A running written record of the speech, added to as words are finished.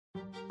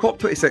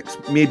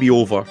COP26 may be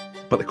over,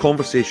 but the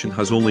conversation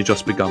has only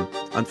just begun.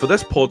 And for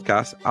this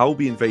podcast, I'll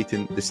be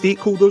inviting the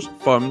stakeholders,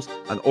 firms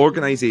and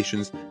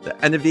organisations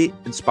that innovate,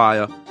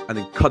 inspire and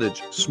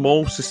encourage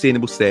small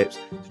sustainable steps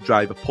to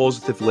drive a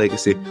positive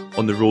legacy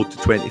on the road to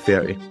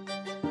 2030.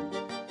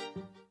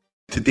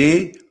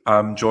 Today,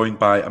 I'm joined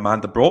by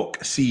Amanda Brock,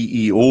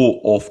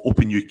 CEO of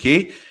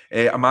OpenUK.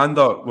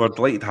 Amanda, we're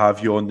delighted to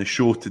have you on the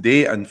show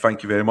today, and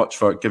thank you very much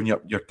for giving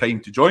up your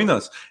time to join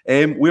us.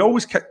 We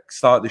always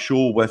kickstart the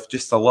show with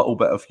just a little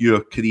bit of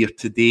your career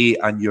today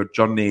and your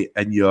journey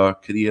in your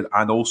career,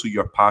 and also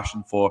your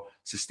passion for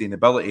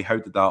sustainability. How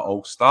did that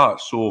all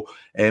start? So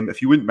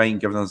if you wouldn't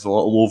mind giving us a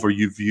little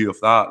overview of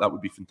that, that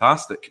would be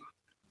fantastic.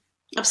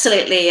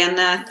 Absolutely,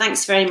 and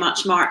thanks very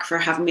much, Mark, for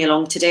having me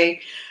along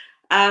today.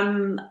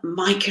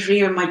 My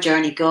career and my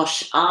journey,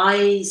 gosh,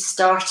 I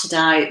started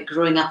out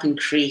growing up in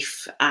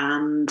Crieff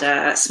and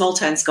small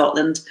town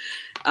Scotland.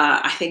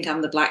 I think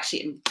I'm the black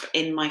sheep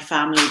in my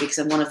family because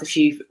I'm one of the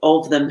few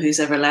of them who's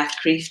ever left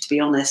Crieff, to be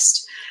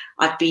honest.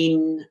 I've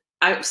been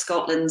out of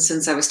Scotland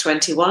since I was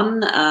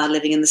 21,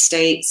 living in the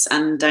States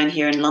and down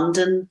here in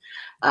London.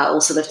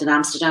 Also lived in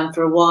Amsterdam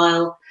for a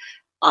while.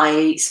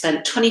 I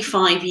spent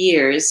 25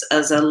 years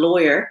as a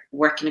lawyer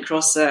working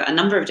across a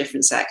number of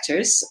different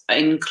sectors,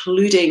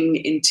 including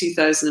in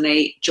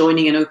 2008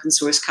 joining an open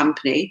source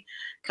company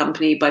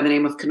by the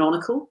name of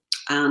Canonical.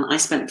 And I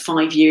spent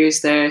 5 years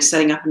there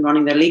setting up and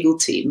running their legal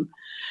team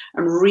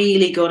and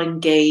really got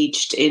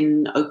engaged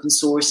in open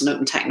source and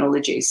open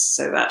technologies.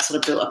 So that sort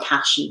of built a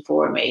passion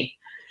for me.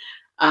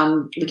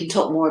 We can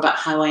talk more about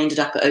how I ended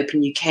up at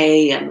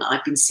OpenUK, and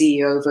I've been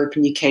CEO of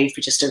OpenUK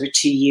for just over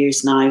 2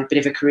 years now, a bit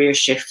of a career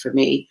shift for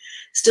me.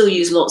 Still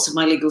use lots of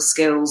my legal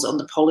skills on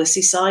the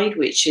policy side,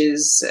 which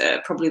is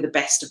probably the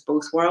best of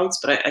both worlds,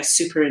 but I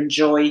super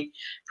enjoy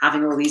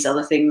having all these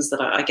other things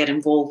that I get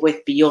involved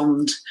with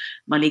beyond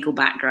my legal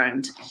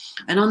background.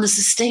 And on the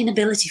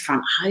sustainability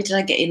front, how did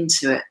I get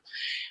into it?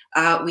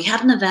 We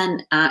had an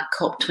event at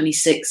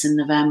COP26 in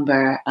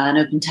November, an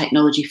Open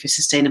Technology for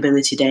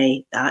Sustainability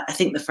Day. I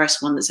think the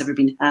first one that's ever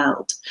been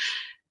held.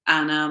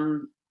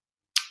 And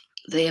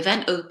the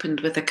event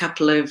opened with a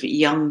couple of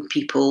young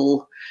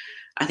people.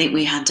 I think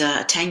we had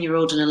a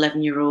 10-year-old, an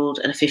 11-year-old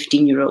and a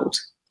 15-year-old.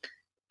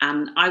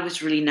 And I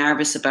was really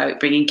nervous about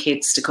bringing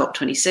kids to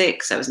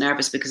COP26. I was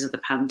nervous because of the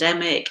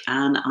pandemic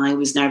and I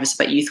was nervous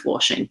about youth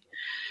washing.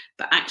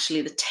 But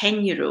actually the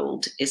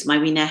 10-year-old is my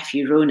wee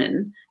nephew,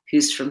 Ronan,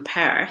 who's from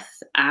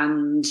Perth,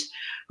 and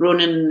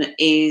Ronan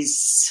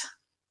is,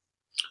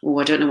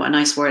 I don't know what a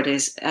nice word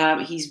is.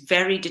 He's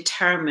very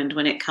determined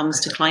when it comes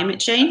to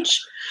climate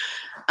change,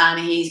 and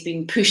he's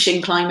been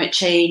pushing climate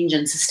change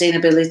and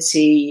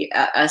sustainability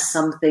as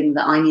something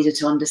that I needed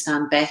to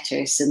understand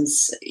better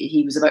since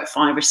he was about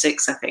 5 or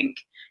 6, I think.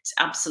 He's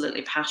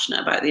absolutely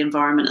passionate about the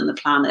environment and the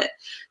planet.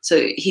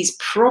 So he's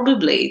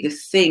probably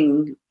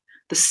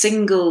the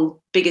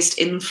single biggest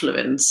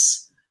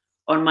influence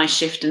on my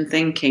shift in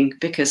thinking,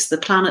 because the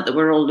planet that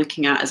we're all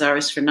looking at is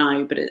ours for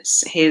now, but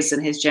it's his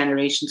and his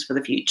generations for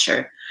the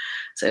future.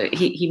 So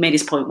he made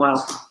his point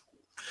well.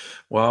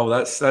 Wow,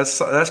 that's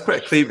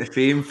quite a claim to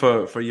fame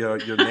for your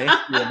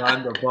nephew,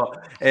 Amanda.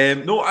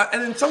 But no,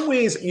 and in some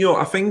ways,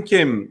 I think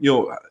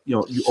you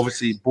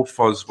obviously both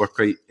of us were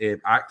quite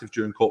active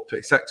during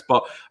COP26,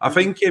 but I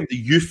think the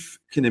youth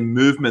kind of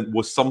movement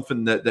was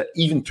something that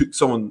even took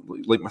someone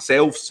like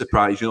myself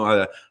surprised.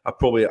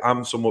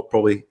 I'm somewhat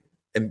probably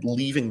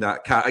leaving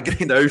that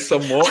category now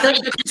somewhat. I thought you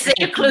were going to say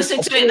you're closer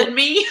to it than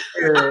me.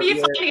 You're finding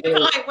a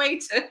polite way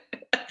to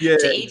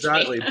age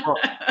exactly. me.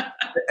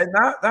 And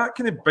that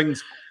kind of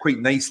brings quite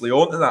nicely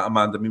onto that,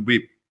 Amanda. I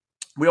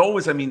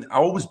mean, I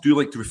always do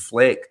like to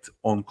reflect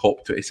on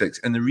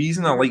COP26, and the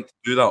reason I like to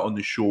do that on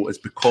the show is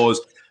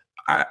because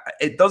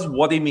it does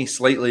worry me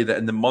slightly that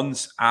in the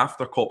months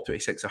after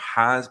COP26 there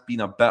has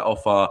been a bit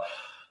of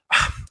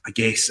I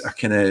guess a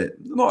kind of,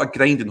 not a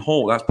grinding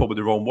halt, that's probably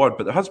the wrong word,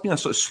 but there has been a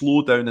sort of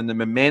slowdown in the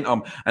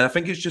momentum, and I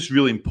think it's just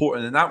really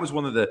important, and that was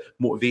one of the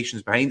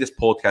motivations behind this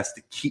podcast,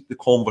 to keep the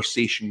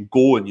conversation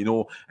going,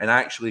 and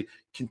actually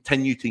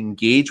continue to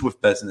engage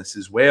with business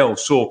as well.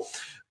 So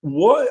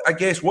what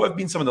have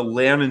been some of the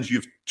learnings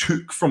you've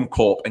took from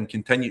COP and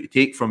continue to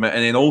take from it,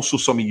 and then also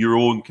some of your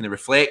own kind of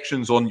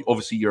reflections on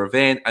obviously your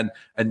event and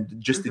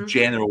just the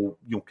general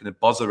kind of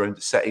buzz around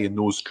the city in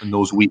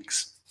those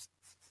weeks?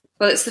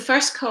 Well, it's the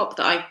first COP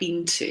that I've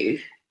been to,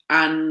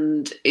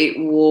 and it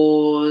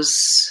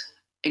was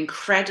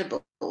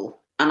incredible.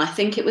 And I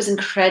think it was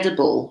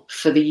incredible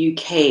for the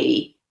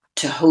UK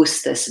to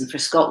host this and for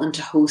Scotland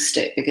to host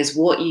it, because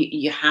what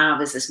you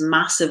have is this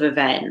massive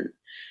event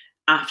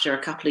after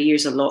a couple of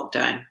years of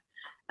lockdown.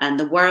 And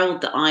the world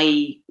that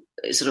I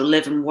sort of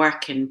live and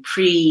work in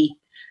pre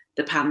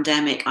the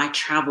pandemic, I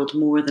travelled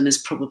more than is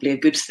probably a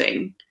good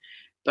thing.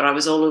 But I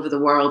was all over the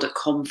world at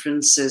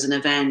conferences and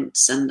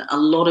events, and a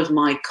lot of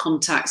my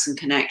contacts and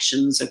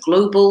connections are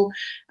global,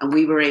 and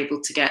we were able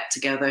to get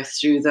together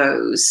through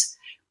those.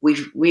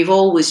 We've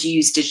always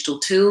used digital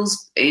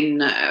tools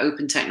in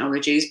open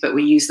technologies, but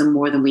we use them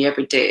more than we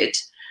ever did.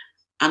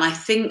 And I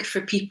think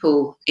for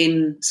people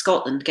in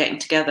Scotland, getting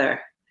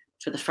together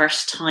for the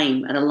first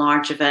time at a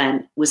large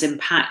event was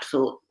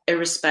impactful,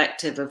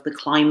 irrespective of the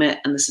climate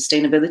and the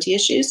sustainability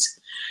issues.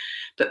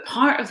 But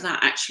part of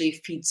that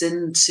actually feeds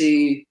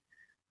into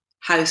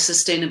how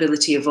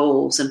sustainability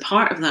evolves. And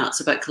part of that's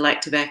about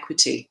collective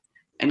equity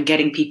and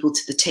getting people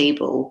to the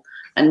table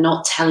and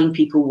not telling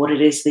people what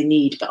it is they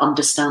need, but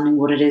understanding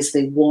what it is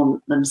they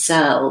want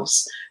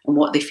themselves and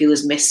what they feel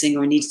is missing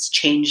or needs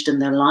changed in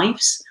their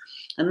lives.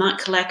 And that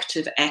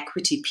collective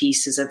equity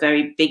piece is a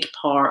very big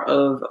part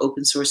of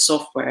open source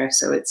software.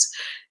 So it's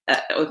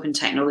open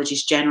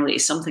technologies generally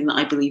is something that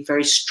I believe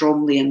very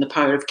strongly in, the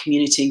power of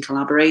community and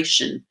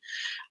collaboration.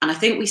 And I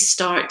think we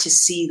start to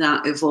see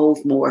that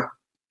evolve more.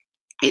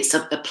 It's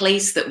a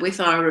place that with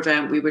our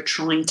event, we were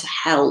trying to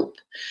help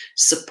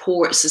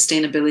support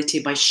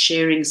sustainability by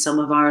sharing some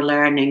of our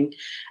learning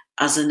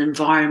as an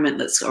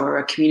environment or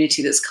a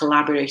community that's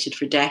collaborated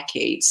for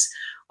decades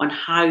on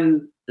how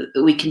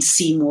we can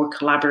see more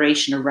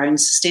collaboration around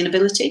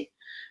sustainability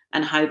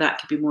and how that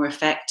could be more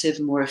effective,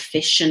 more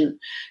efficient,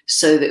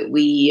 so that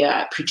we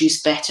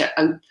produce better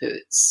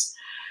outputs.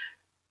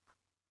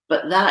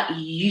 But that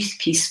youth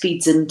piece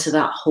feeds into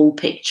that whole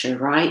picture,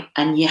 right?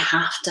 And you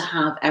have to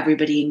have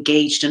everybody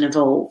engaged and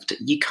involved.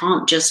 You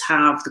can't just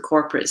have the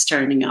corporates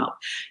turning up.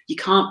 You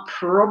can't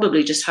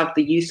probably just have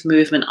the youth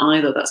movement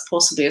either. That's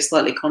possibly a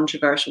slightly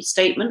controversial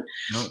statement,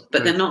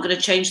 but they're not going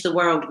to change the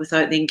world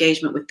without the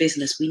engagement with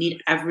business. We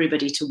need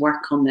everybody to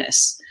work on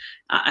this.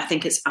 I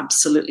think it's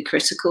absolutely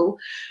critical.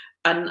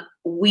 And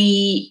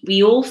we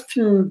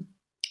often...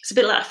 It's a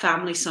bit like a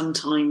family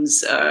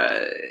sometimes,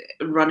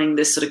 running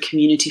this sort of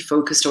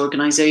community-focused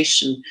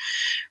organisation.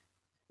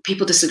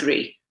 People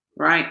disagree,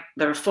 right?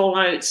 There are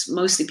fallouts.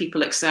 Mostly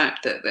people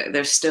accept that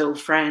they're still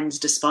friends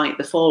despite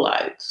the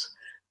fallouts.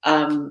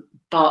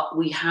 But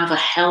we have a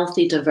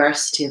healthy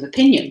diversity of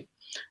opinion.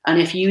 And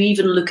if you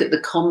even look at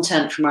the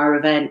content from our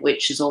event,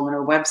 which is on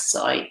our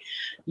website,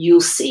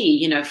 you'll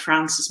see,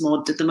 Francis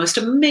Maud did the most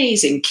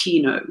amazing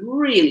keynote,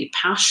 really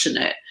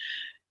passionate,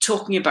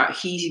 talking about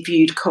he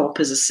viewed COP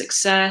as a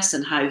success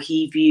and how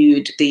he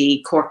viewed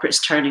the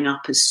corporates turning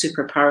up as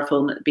super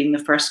powerful and being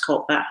the first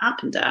COP that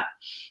happened at.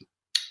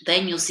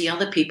 Then you'll see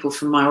other people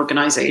from my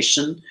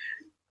organisation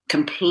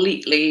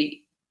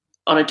completely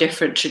on a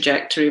different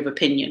trajectory of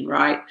opinion,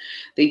 right?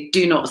 They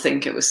do not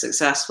think it was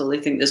successful. They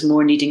think there's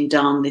more needing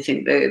done. They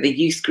think the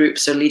youth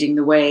groups are leading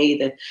the way,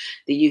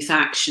 the youth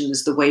action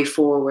is the way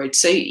forward.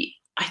 So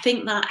I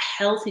think that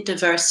healthy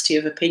diversity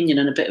of opinion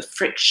and a bit of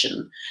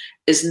friction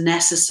is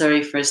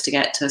necessary for us to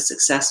get to a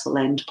successful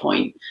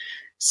endpoint.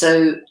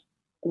 So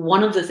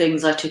one of the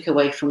things I took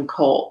away from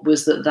COP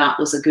was that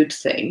was a good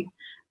thing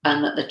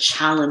and that the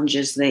challenge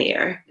is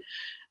there.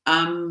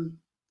 Has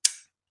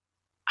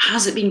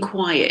it been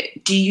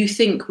quiet? Do you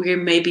think we're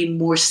maybe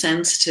more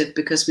sensitive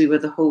because we were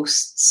the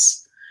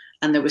hosts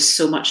and there was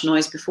so much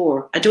noise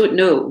before? I don't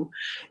know.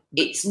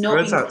 It's not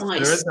been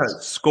quiet. There is that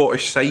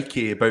Scottish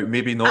psyche about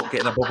maybe not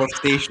getting above our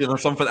station or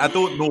something. I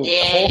don't know.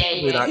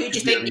 Yeah. Who do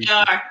you think they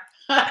are?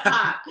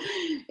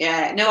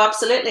 Yeah, no,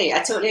 absolutely. I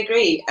totally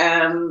agree.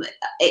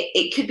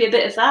 It could be a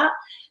bit of that.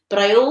 But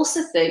I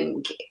also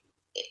think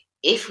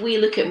if we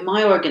look at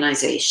my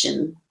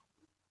organisation,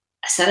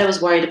 I said I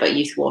was worried about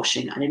youth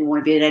washing. I didn't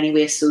want to be in any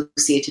way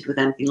associated with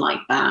anything like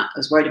that. I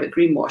was worried about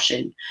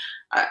greenwashing.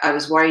 I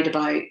was worried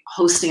about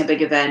hosting a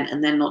big event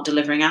and then not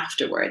delivering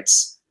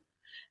afterwards.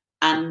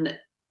 And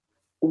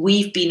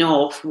we've been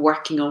off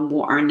working on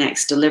what our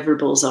next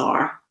deliverables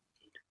are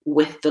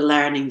with the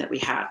learning that we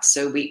had.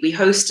 So we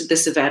hosted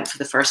this event for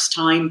the first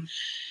time.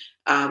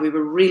 We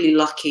were really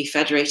lucky.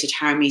 Federated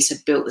Hermes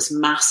had built this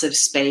massive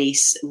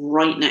space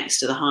right next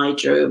to the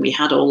hydro, and we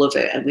had all of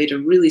it, and we had a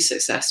really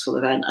successful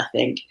event, I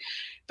think.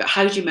 But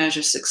how do you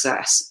measure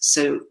success?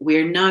 So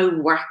we're now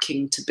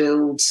working to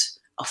build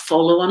a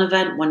follow-on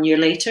event 1 year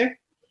later,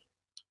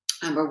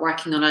 and we're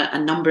working on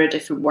a number of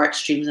different work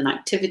streams and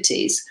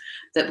activities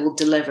that will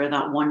deliver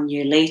that 1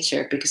 year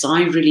later, because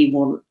I really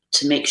want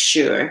to make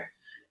sure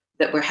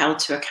that we're held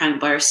to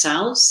account by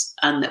ourselves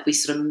and that we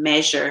sort of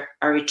measure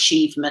our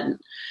achievement.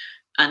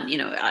 And,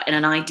 in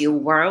an ideal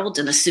world,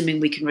 and assuming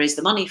we can raise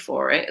the money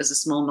for it as a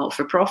small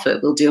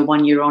not-for-profit, we'll do a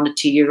 1 year on, a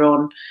 2 year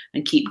on,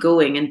 and keep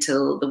going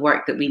until the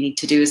work that we need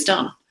to do is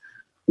done.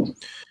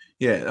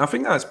 Yeah, I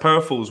think that's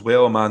powerful as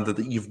well, Amanda,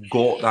 that you've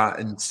got that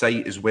in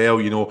sight as well.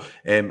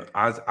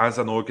 As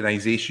an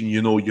organisation,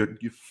 you're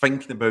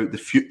thinking about the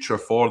future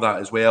for that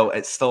as well.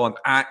 It's still an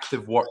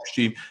active work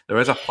stream. There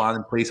is a plan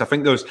in place. I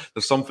think there's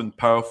something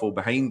powerful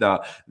behind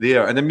that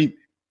there. And I mean,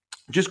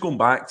 just going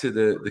back to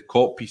the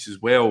COP piece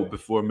as well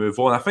before I move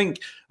on, I think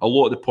a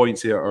lot of the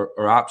points here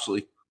are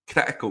absolutely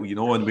critical,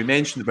 and we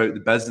mentioned about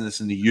the business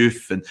and the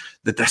youth and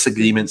the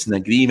disagreements and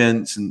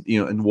agreements and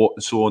and what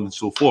and so on and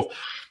so forth.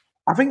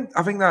 I think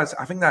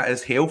that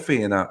is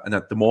healthy in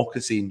a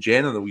democracy in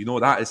general.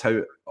 That is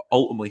how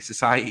ultimately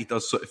society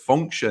does sort of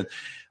function.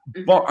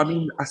 But I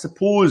mean, I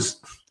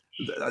suppose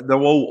there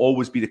will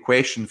always be the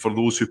question for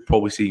those who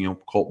probably say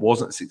COP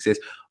wasn't a success.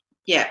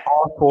 Yeah.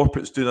 Are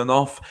corporates doing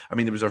enough? I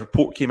mean, there was a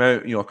report came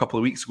out, a couple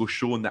of weeks ago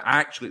showing that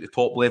actually at the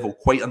top level,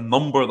 quite a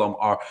number of them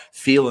are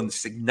failing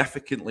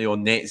significantly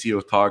on net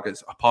zero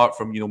targets, apart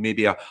from,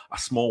 maybe a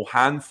small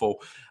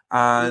handful.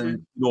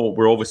 And,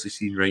 we're obviously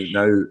seeing right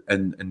now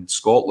in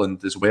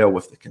Scotland as well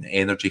with the kind of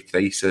energy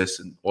crisis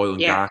and oil and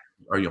gas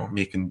are,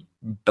 making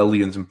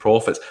billions in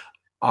profits.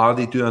 Are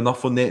they doing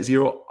enough on net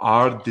zero?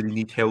 Do they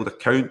need held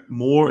account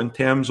more in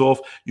terms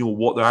of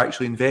what they're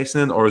actually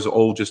investing in, or is it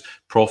all just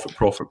profit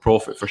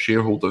for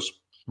shareholders?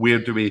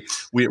 Where's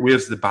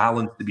the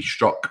balance to be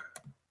struck?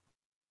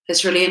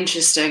 It's really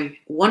interesting.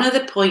 One of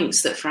the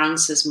points that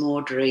Francis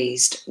Maud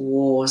raised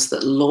was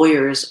that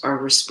lawyers are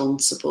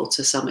responsible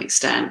to some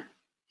extent.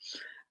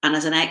 And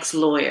as an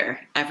ex-lawyer,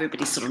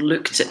 everybody sort of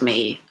looked at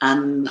me,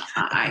 and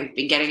I've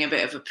been getting a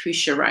bit of a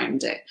push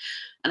around it.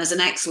 And as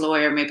an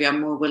ex-lawyer, maybe I'm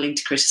more willing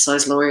to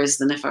criticise lawyers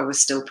than if I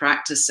was still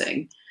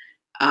practising.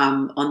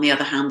 On the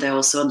other hand, I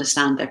also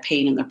understand their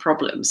pain and their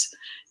problems.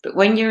 But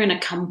when you're in a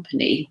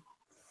company,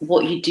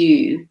 what you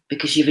do,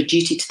 because you have a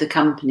duty to the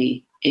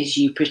company, is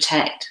you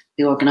protect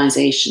the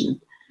organisation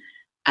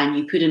and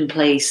you put in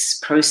place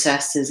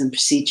processes and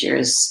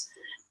procedures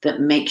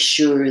that make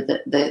sure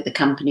that the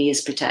company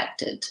is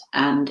protected.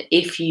 And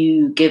if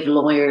you give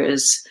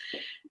lawyers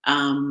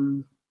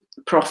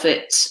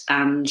profit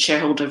and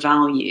shareholder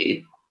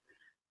value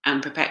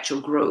and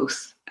perpetual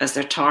growth as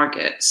their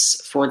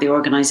targets for the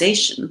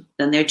organisation,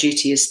 then their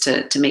duty is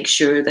to make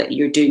sure that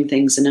you're doing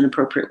things in an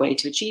appropriate way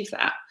to achieve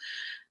that.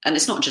 And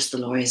it's not just the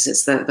lawyers,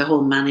 it's the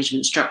whole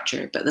management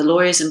structure. But the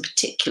lawyers in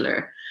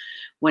particular,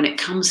 when it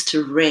comes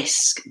to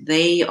risk,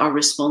 they are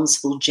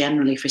responsible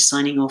generally for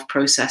signing off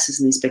processes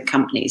in these big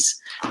companies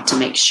to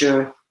make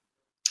sure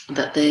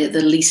that the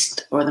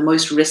least or the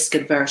most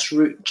risk-adverse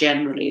route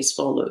generally is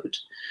followed.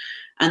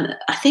 And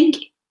I think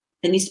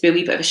there needs to be a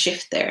wee bit of a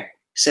shift there.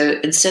 So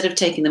instead of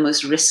taking the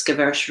most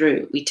risk-averse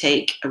route, we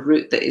take a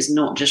route that is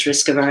not just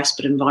risk-averse,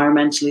 but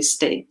environmentally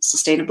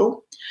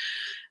sustainable.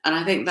 And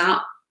I think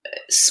that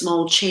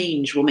small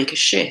change will make a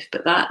shift,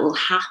 but that will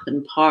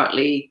happen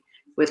partly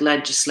with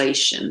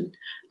legislation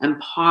and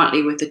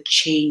partly with a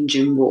change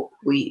in what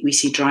we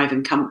see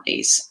driving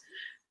companies.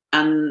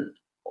 And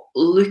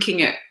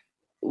looking at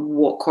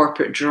what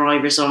corporate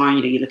drivers are,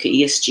 you look at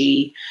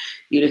ESG,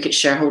 you look at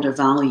shareholder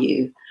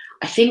value,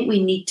 I think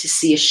we need to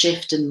see a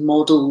shift in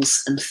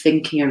models and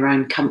thinking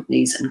around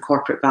companies and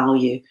corporate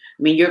value.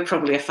 I mean, you're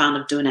probably a fan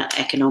of doing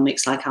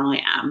economics like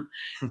I am,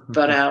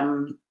 but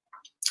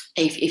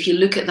if you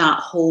look at that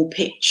whole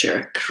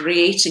picture,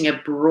 creating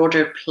a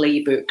broader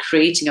playbook,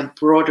 creating a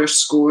broader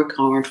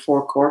scorecard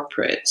for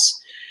corporates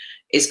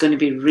is going to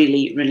be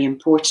really, really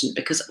important,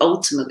 because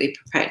ultimately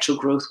perpetual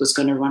growth was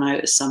going to run out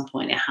at some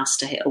point. It has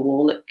to hit a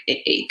wall.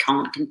 It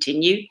can't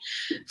continue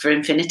for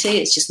infinity.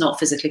 It's just not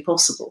physically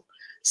possible.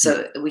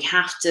 So we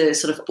have to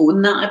sort of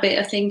own that a bit,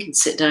 I think, and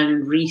sit down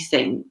and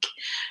rethink.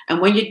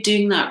 And when you're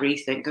doing that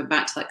rethink, going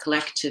back to that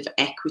collective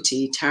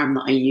equity term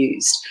that I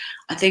used,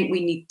 I think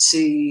we need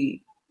to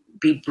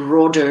be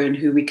broader in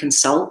who we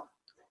consult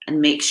and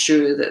make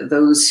sure that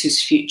those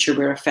whose future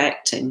we're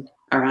affecting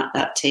are at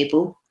that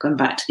table, going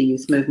back to the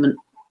youth movement.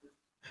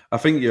 I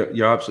think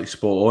you're absolutely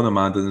spot on,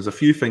 Amanda. And there's a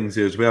few things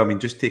there as well. I mean,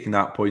 just taking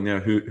that point there,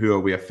 who are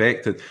we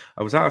affected?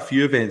 I was at a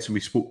few events and we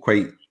spoke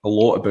quite a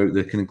lot about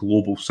the kind of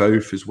global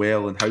south as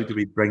well, and how do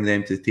we bring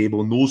them to the table,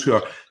 and those who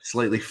are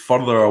slightly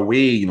further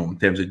away, in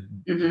terms of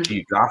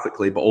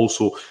geographically, but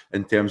also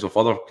in terms of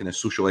other kind of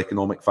social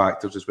economic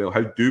factors as well.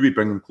 How do we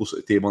bring them closer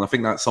to the table? And I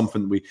think that's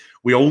something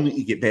we all need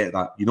to get better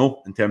at,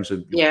 in terms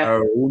of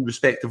our own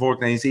respective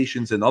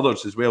organisations and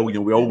others as well.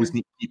 We always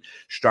need to keep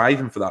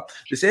striving for that.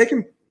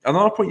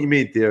 Another point you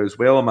made there as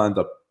well,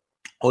 Amanda,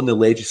 on the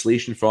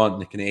legislation front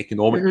and the kind of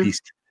economic piece.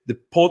 The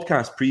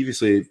podcast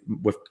previously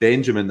with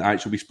Benjamin,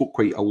 actually, we spoke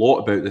quite a lot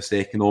about this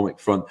economic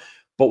front.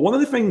 But one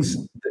of the things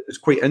that is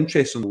quite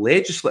interesting on the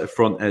legislative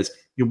front is,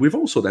 we've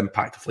also the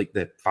impact of like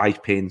the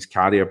 5 pence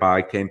carrier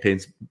bag, 10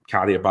 pence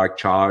carrier bag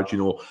charge.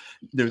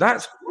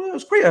 That's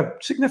quite a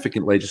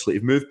significant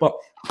legislative move, but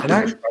in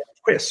actual fact,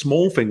 it's quite a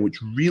small thing which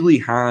really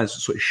has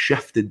sort of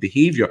shifted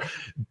behaviour.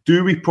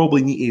 Do we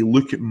probably need to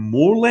look at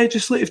more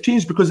legislative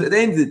change? Because at the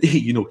end of the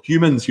day,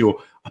 humans,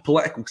 a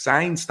political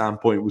science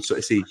standpoint would sort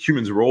of say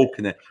humans are all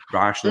kind of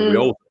rational. We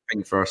all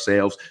think for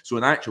ourselves. So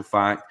in actual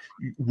fact,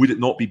 would it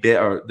not be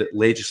better that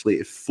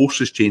legislative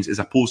forces change as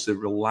opposed to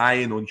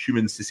relying on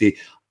humans to say,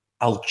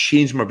 I'll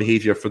change my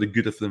behaviour for the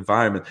good of the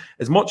environment?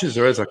 As much as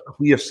there is a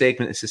clear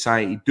segment of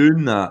society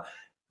doing that,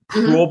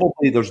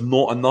 probably there's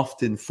not enough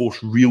to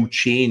enforce real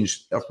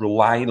change of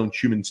relying on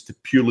humans to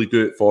purely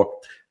do it for,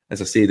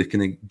 as I say, the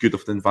kind of good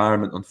of the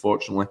environment,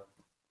 unfortunately.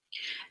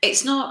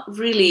 It's not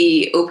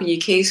really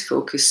OpenUK's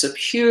focus, so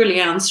purely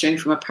answering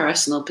from a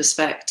personal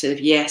perspective,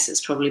 yes,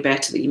 it's probably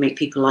better that you make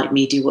people like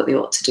me do what they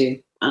ought to do.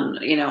 And,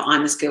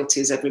 I'm as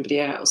guilty as everybody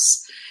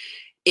else.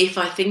 If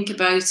I think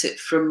about it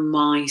from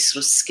my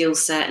sort of skill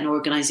set and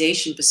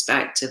organisation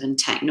perspective and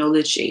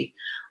technology,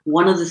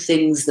 one of the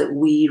things that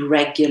we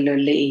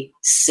regularly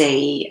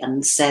say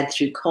and said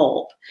through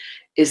COP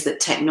is that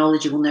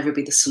technology will never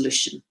be the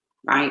solution.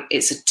 right?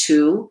 It's a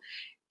tool.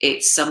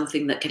 It's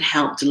something that can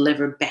help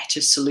deliver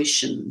better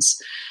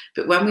solutions.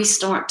 But when we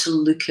start to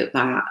look at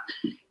that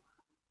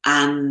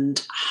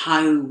and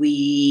how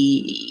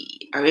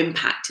we are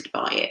impacted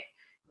by it,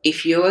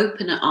 if you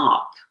open it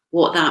up,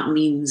 what that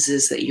means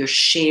is that you're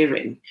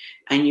sharing,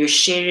 and you're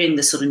sharing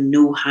the sort of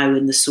know-how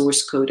in the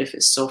source code if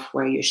it's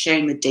software. You're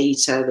sharing the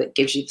data that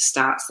gives you the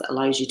stats that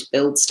allows you to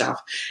build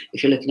stuff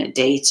if you're looking at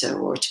data,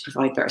 or to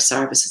provide better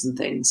services and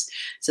things.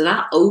 So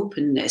that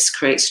openness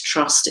creates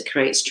trust, it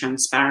creates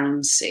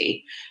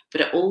transparency,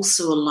 but it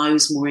also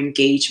allows more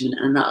engagement,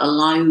 and that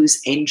allows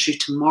entry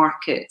to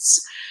markets,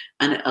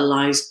 and it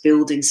allows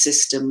building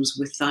systems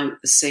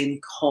without the same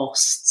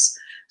costs.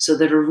 So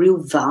there are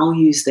real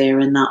values there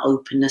in that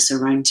openness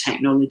around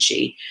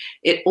technology.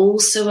 It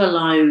also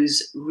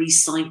allows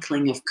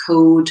recycling of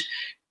code,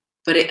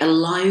 but it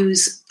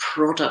allows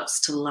products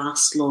to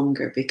last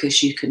longer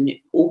because you can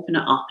open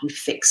it up and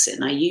fix it.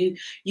 Now, you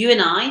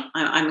and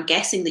I'm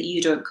guessing that you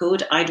don't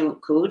code, I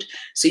don't code,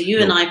 so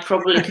you and I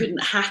probably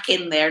couldn't hack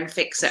in there and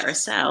fix it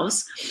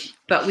ourselves,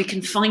 but we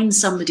can find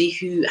somebody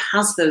who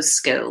has those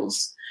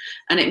skills.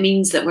 And it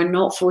means that we're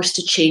not forced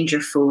to change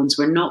our phones.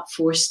 We're not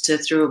forced to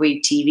throw away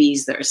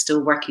TVs that are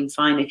still working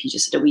fine if you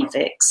just did a wee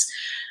fix.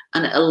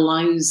 And it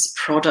allows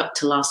product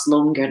to last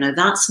longer. Now,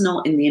 that's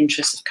not in the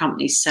interest of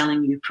companies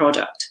selling you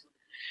product,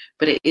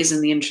 but it is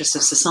in the interest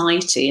of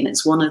society. And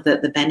it's one of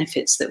the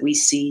benefits that we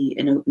see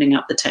in opening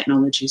up the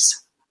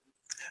technologies.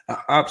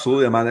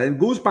 Absolutely, Amanda. And it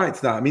goes back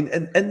to that. I mean,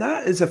 and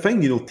that is a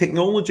thing,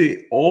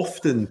 technology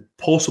often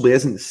possibly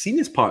isn't seen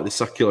as part of the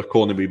circular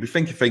economy. We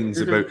think of things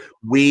about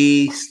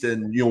waste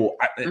and,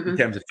 in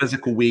terms of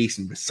physical waste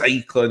and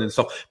recycling and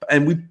stuff.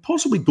 And we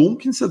possibly don't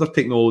consider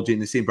technology in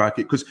the same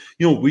bracket because,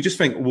 we just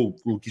think,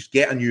 we'll just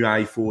get a new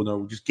iPhone or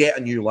we'll just get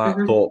a new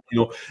laptop.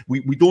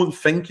 We don't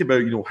think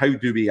about, how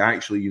do we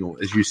actually,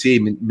 as you say,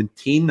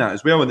 maintain that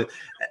as well.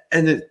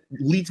 And it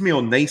leads me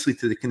on nicely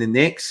to the kind of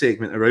next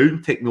segment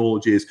around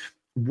technology is,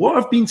 what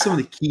have been some of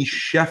the key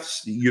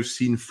shifts that you've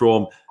seen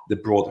from the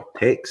broader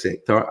tech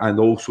sector and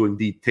also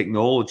indeed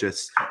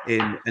technologists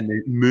in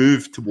the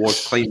move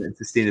towards climate and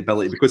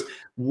sustainability? Because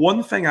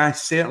one thing I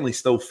certainly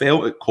still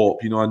felt at COP,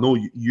 I know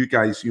you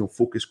guys,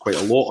 focus quite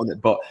a lot on it,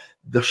 but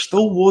there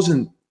still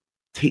wasn't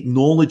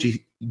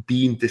technology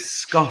being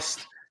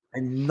discussed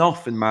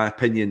enough, in my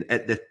opinion,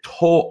 at the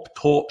top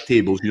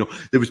tables.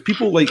 There was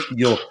people like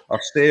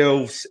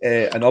ourselves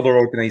and other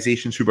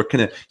organizations who were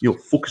kind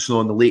of focusing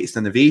on the latest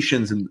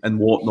innovations and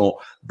whatnot,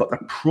 but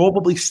there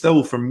probably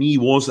still for me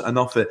wasn't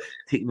enough of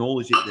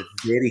technology at the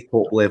very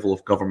top level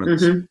of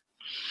governments.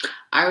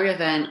 Our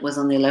event was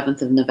on the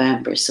 11th of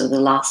November, so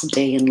the last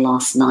day and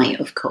last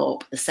night of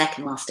COP, the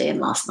second last day and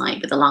last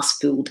night, but the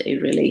last full day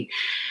really.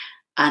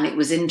 And it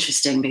was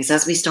interesting because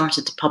as we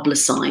started to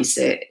publicise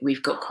it,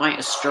 we've got quite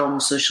a strong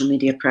social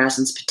media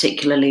presence,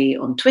 particularly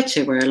on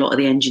Twitter, where a lot of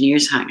the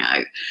engineers hang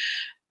out.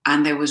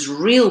 And there was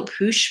real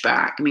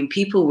pushback. I mean,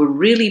 people were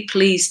really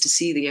pleased to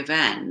see the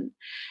event,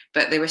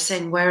 but they were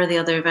saying, where are the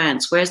other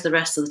events? Where's the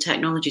rest of the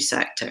technology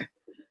sector?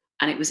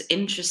 And it was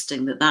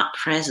interesting that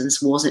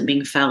presence wasn't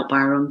being felt by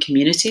our own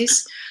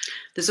communities.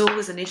 There's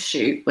always an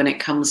issue when it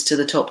comes to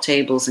the top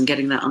tables and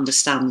getting that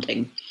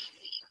understanding.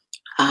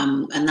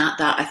 And that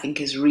I think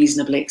is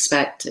reasonably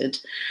expected.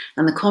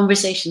 And the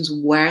conversations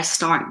were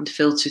starting to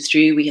filter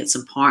through. We had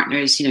some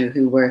partners,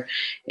 who were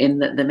in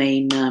the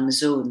main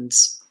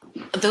zones.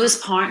 Those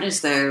partners,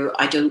 though,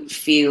 I don't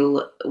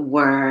feel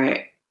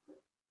there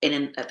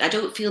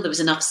was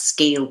enough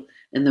scale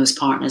in those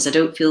partners. I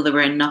don't feel there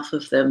were enough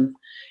of them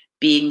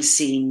being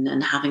seen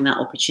and having that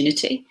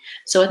opportunity.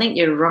 So I think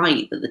you're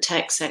right that the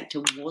tech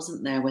sector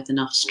wasn't there with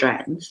enough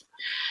strength.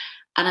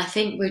 And I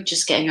think we're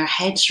just getting our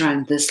heads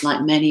around this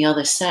like many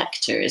other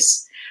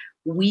sectors.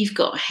 We've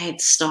got a head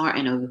start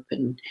in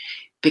open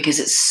because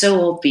it's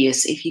so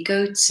obvious. If you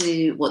go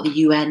to what the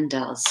UN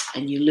does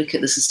and you look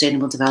at the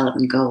Sustainable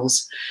Development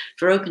Goals,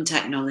 for open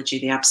technology,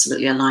 they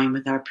absolutely align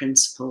with our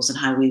principles and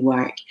how we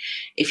work.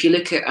 If you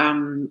look at,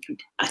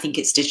 I think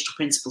it's Digital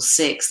Principle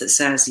 6 that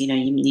says, you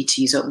need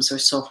to use open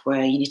source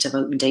software, you need to have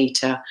open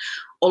data.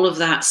 All of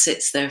that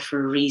sits there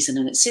for a reason,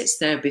 and it sits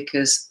there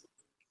because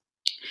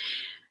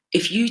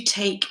if you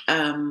take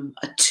a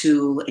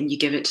tool and you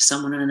give it to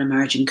someone in an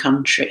emerging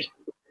country,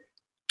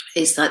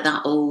 it's like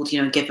that old,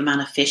 give a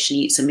man a fish and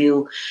he eats a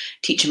meal,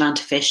 teach a man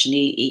to fish and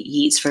he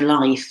eats for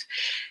life.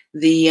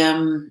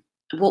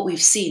 What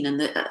we've seen, and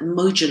the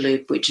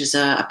Mojaloop, which is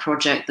a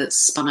project that's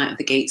spun out of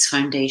the Gates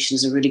Foundation,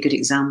 is a really good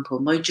example.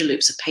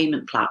 Mojaloop's a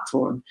payment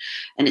platform,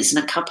 and it's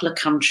in a couple of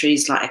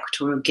countries like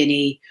Equatorial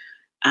Guinea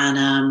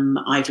and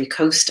Ivory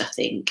Coast, I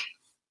think.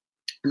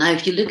 Now,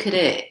 if you look at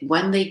it,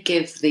 when they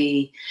give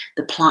the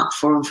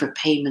platform for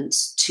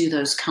payments to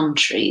those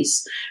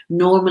countries,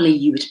 normally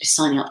you would be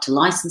signing up to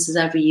licenses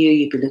every year.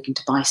 You'd be looking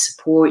to buy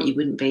support. You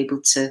wouldn't be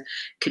able to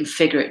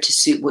configure it to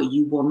suit what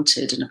you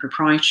wanted in a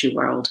proprietary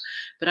world.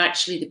 But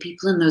actually, the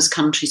people in those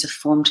countries have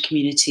formed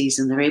communities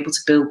and they're able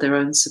to build their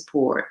own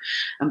support.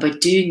 And by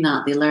doing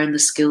that, they learn the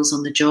skills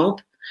on the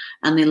job.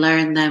 and they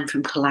learn them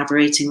from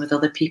collaborating with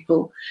other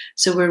people.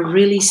 So we're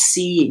really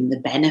seeing the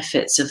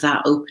benefits of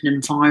that open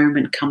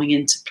environment coming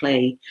into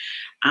play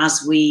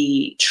as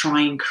we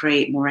try and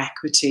create more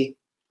equity.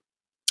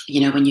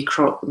 When you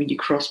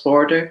cross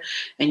border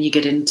and you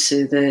get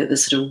into the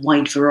sort of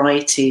wide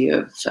variety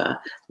of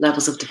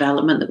levels of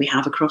development that we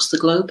have across the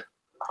globe.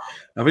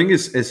 I think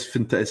it's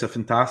a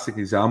fantastic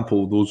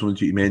example, those ones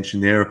that you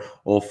mentioned there,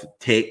 of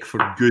tech for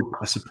good,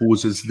 I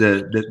suppose, is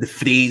the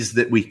phrase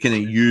that we kind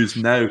of use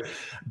now.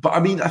 But I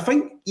mean, I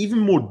think even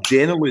more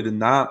generally than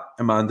that,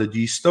 Amanda,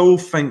 do you still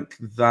think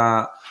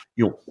that,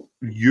 your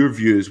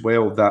view as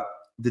well, that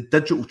the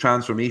digital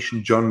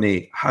transformation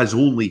journey has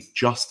only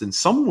just in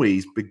some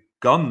ways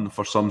begun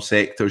for some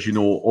sectors?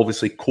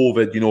 Obviously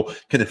COVID,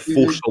 kind of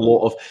forced a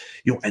lot of,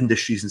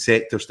 industries and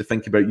sectors to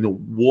think about,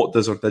 what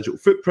does our digital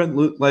footprint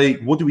look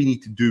like? What do we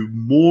need to do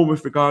more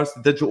with regards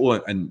to digital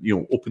and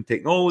open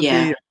technology,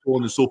 and so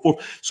on and so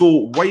forth.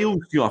 So while,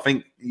 I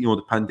think,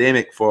 the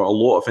pandemic for a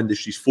lot of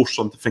industries forced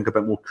them to think a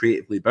bit more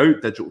creatively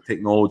about digital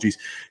technologies,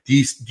 do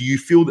you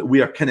feel that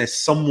we are kind of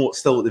somewhat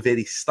still at the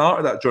very start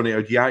of that journey,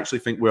 or do you actually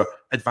think we're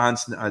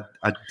advancing at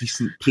a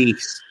decent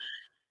pace?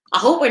 I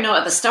hope we're not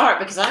at the start,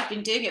 because I've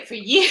been doing it for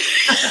years,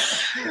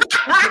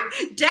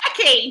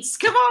 decades.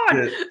 Come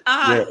on.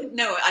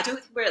 No, I don't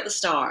think we're at the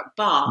start,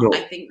 but no.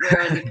 I think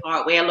we're only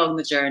part way along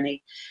the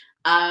journey.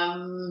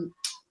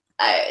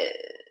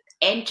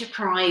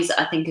 Enterprise,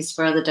 I think, is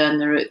further down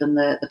the route than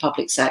the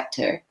public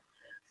sector.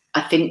 I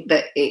think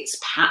that it's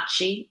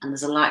patchy and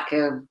there's a lack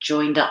of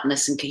joined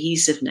upness and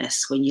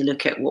cohesiveness when you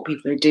look at what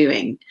people are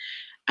doing.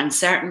 And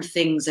certain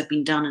things have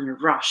been done in a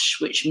rush,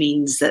 which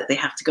means that they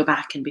have to go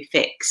back and be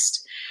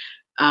fixed.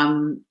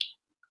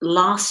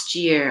 Last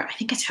year, I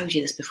think I told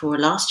you this before,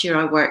 last year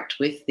I worked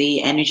with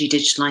the Energy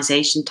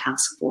Digitalisation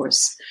Task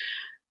Force,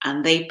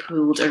 and they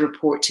pulled a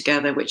report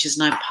together, which is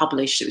now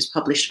published. It was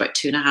published about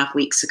 2.5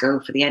 weeks ago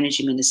for the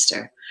Energy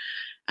Minister.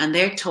 And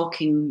they're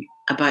talking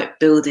about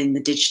building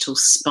the digital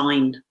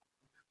spine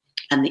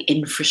and the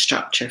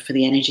infrastructure for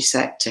the energy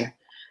sector.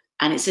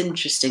 And it's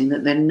interesting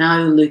that they're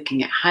now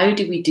looking at how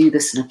do we do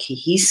this in a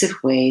cohesive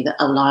way that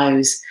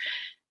allows,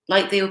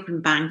 like the open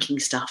banking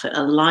stuff, it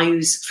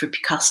allows for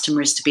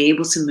customers to be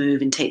able to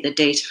move and take their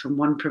data from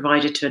one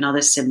provider to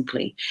another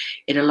simply.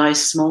 It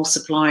allows small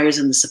suppliers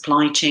in the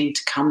supply chain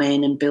to come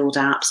in and build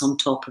apps on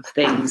top of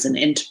things and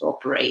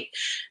interoperate.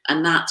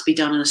 And that to be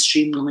done in a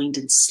streamlined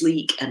and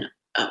sleek and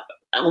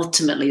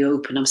ultimately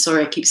open. I'm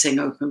sorry I keep saying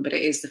open, but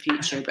it is the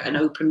future, but an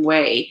open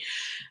way.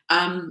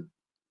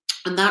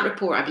 And that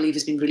report, I believe,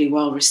 has been really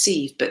well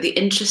received. But the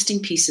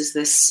interesting piece is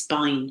this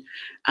spine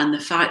and the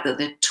fact that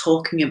they're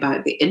talking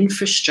about the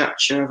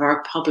infrastructure of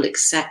our public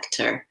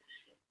sector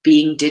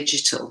being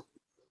digital,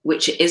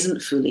 which it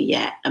isn't fully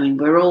yet. I mean,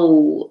 we're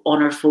all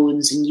on our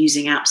phones and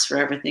using apps for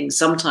everything.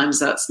 Sometimes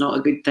that's not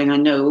a good thing, I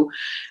know,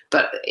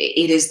 but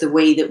it is the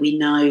way that we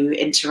now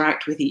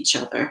interact with each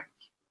other.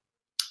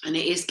 And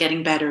it is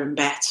getting better and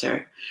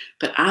better.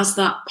 But as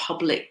that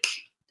public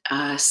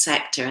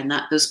sector and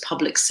those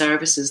public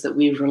services that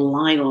we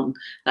rely on,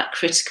 that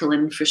critical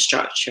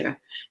infrastructure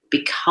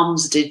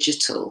becomes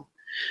digital,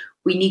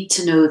 we need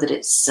to know that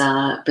it's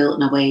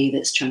built in a way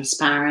that's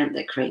transparent,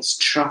 that creates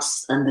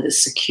trust, and that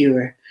is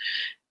secure.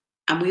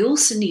 And we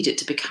also need it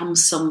to become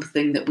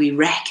something that we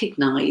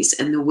recognise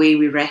in the way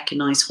we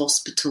recognise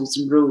hospitals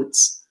and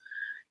roads.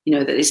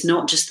 That it's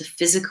not just the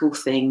physical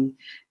thing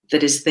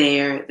that is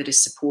there, that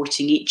is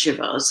supporting each of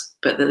us,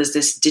 but that there's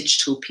this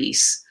digital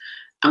piece.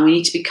 And we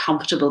need to be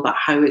comfortable about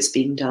how it's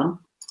being done.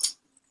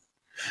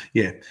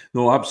 Yeah,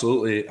 no,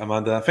 absolutely,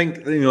 Amanda. I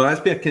think,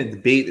 that's been a kind of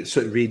debate that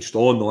sort of raged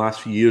on the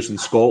last few years in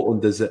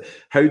Scotland, is that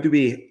how do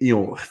we,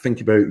 think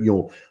about,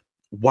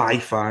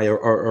 Wi-Fi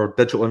or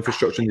digital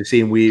infrastructure in the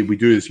same way we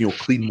do as,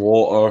 clean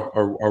water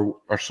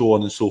or so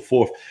on and so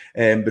forth.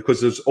 Because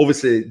there's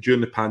obviously,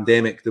 during the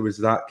pandemic, there was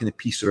that kind of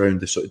piece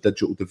around the sort of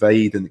digital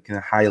divide, and it kind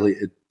of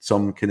highlighted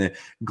some kind of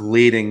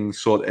glaring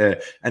sort of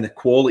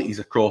inequalities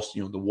across,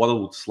 the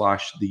world /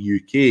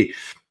 the UK.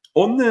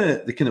 On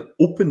the kind of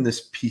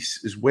openness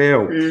piece as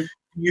well, do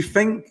you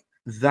think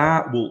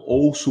that will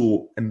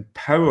also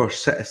empower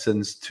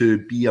citizens to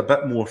be a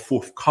bit more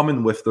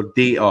forthcoming with their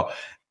data,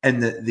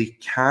 and that they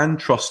can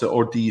trust it?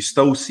 Or do you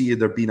still see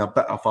there being a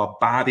bit of a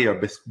barrier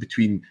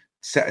between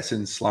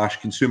citizens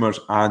 / consumers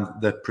and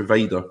the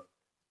provider?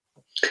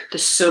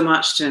 There's so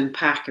much to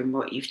unpack in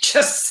what you've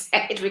just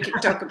said. We could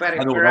talk about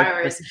it for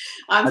hours.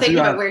 I'm thinking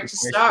about where to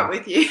start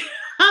with you.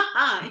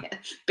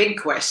 Big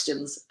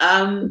questions.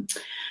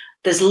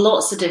 There's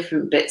lots of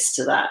different bits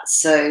to that.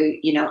 So,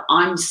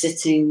 I'm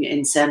sitting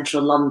in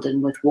central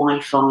London with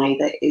Wi-Fi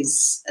that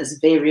is as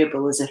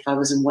variable as if I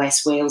was in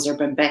West Wales or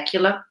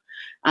Benbecula,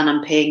 and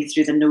I'm paying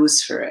through the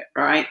nose for it,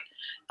 right?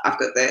 I've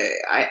got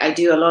I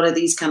do a lot of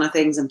these kind of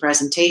things and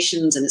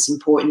presentations, and it's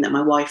important that my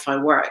Wi-Fi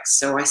works.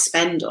 So I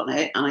spend on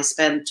it, and I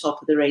spend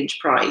top of the range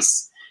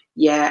price.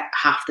 Yeah,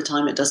 half the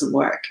time it doesn't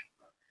work.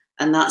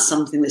 And that's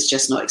something that's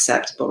just not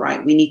acceptable,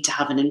 right? We need to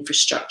have an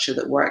infrastructure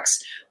that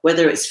works,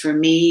 whether it's for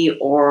me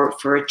or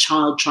for a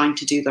child trying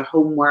to do their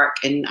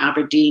homework in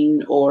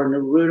Aberdeen or in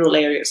a rural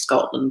area of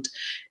Scotland.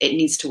 It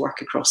needs to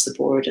work across the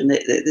board, and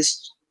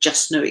there's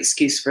just no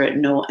excuse for it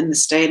not in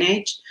this day and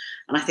age.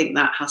 And I think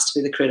that has to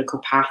be the critical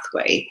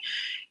pathway.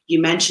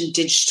 You mentioned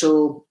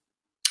digital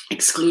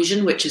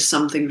exclusion, which is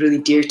something really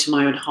dear to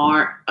my own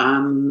heart.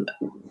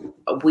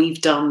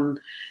 We've done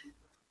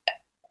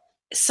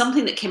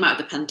something that came out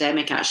of the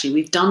pandemic, actually.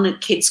 We've done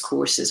kids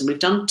courses, and we've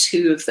done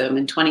 2 of them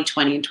in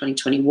 2020 and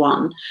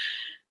 2021.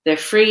 They're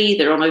free.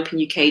 They're on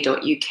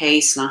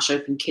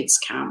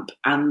openuk.uk/openkidscamp,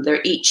 and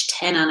they're each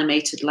 10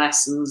 animated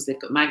lessons. They've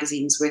got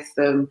magazines with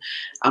them.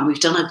 And we've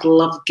done a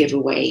glove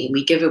giveaway, and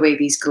we give away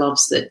these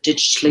gloves that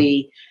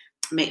digitally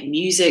make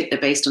music. They're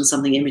based on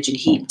something Imogen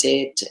Heap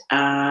did,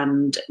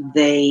 and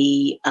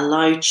they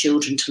allow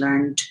children to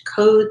learn to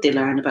code. They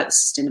learn about the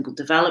Sustainable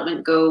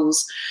Development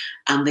Goals,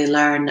 and they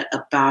learn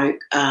about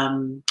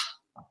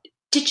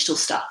digital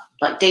stuff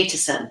like data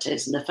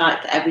centers, and the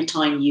fact that every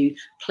time you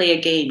play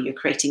a game, you're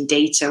creating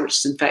data which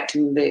is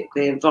infecting the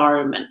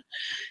environment.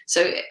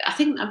 So I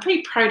think I'm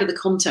pretty proud of the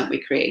content we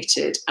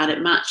created, and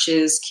it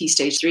matches Key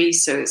Stage 3,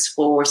 so it's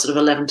for sort of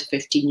 11 to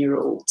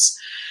 15-year-olds.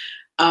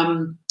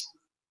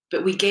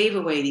 But we gave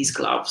away these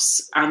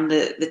gloves, and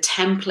the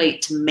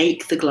template to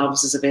make the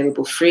gloves is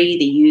available free.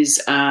 They use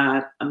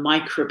a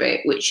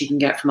microbit, which you can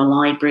get from a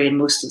library, and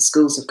most of the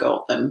schools have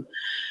got them.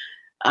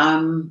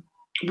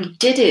 We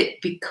did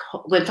it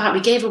because, well, in fact,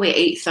 we gave away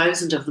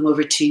 8,000 of them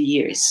over 2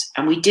 years.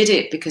 And we did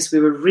it because we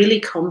were really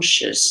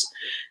conscious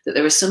that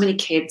there were so many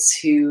kids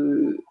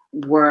who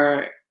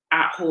were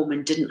at home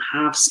and didn't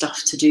have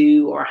stuff to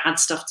do, or had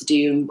stuff to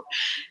do and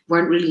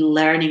weren't really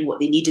learning what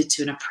they needed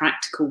to in a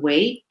practical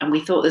way. And we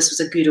thought this was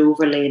a good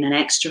overlay and an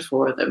extra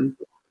for them.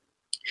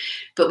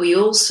 But we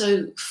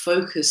also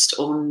focused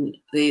on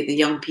the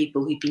young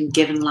people who'd been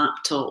given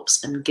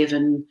laptops and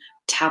given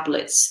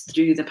tablets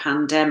through the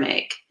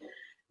pandemic,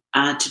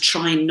 to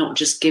try and not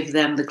just give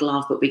them the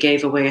glove, but we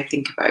gave away, I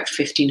think, about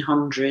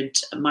 1,500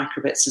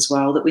 microbits as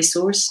well that we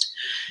sourced.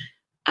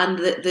 And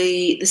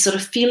the sort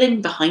of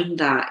feeling behind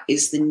that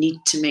is the need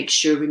to make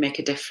sure we make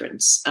a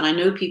difference. And I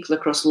know people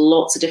across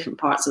lots of different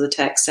parts of the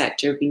tech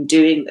sector have been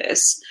doing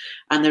this,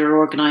 and there are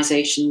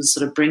organisations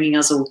sort of bringing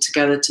us all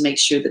together to make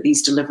sure that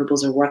these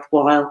deliverables are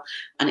worthwhile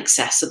and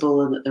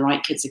accessible, and that the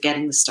right kids are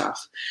getting the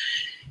stuff.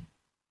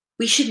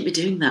 We shouldn't be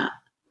doing that.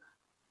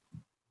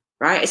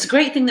 Right? It's a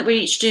great thing that we're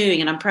each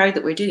doing, and I'm proud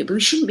that we're doing it, but we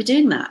shouldn't be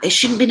doing that. It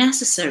shouldn't be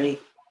necessary.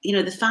 You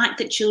know, the fact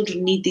that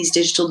children need these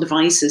digital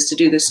devices to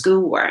do their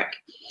schoolwork,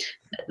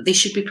 they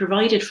should be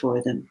provided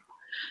for them.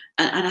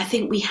 And I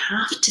think we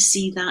have to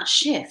see that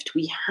shift.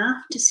 We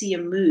have to see a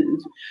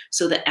move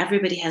so that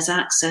everybody has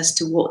access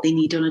to what they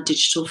need on a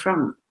digital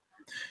front.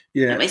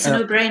 Yeah, it's a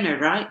no-brainer,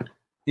 right?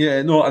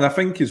 Yeah, no, and I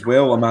think as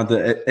well,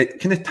 Amanda,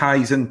 it kind of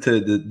ties into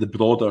the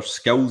broader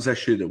skills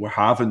issue that we're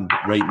having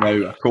right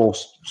now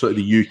across sort of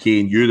the UK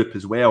and Europe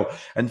as well.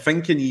 And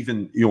thinking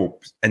even,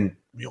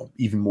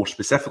 even more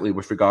specifically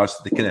with regards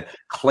to the kind of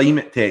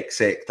climate tech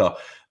sector.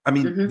 I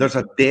mean, there's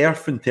a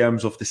dearth in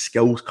terms of the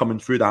skills coming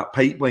through that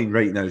pipeline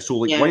right now. So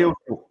while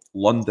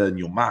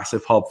London,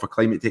 massive hub for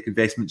climate tech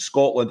investment,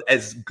 Scotland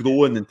is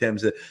growing in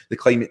terms of the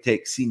climate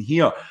tech scene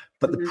here.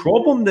 But the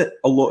problem that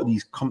a lot of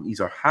these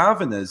companies are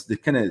having is the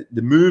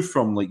move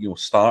from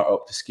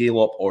startup to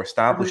scale up, or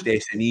established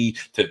SME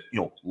to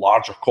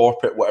larger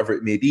corporate, whatever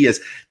it may be,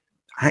 is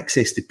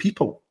access to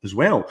people as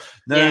well.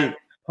 Now,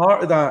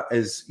 part of that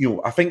is,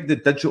 I think the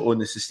digital and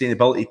the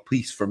sustainability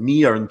piece for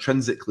me are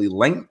intrinsically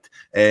linked.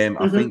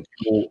 I think,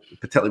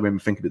 particularly when we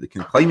think about the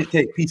kind of climate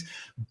tech piece.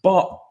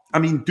 But I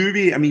mean,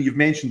 you've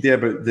mentioned there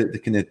about the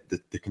kind of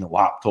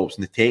laptops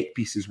and the tech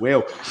piece as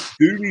well.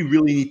 Do we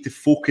really need to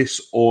focus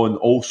on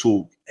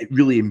also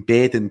really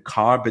embedding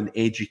carbon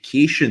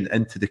education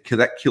into the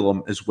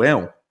curriculum as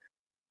well?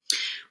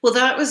 Well,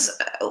 that was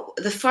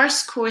the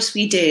first course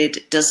we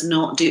did. Does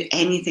not do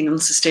anything on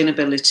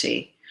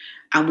sustainability.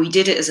 And we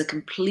did it as a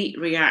complete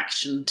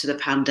reaction to the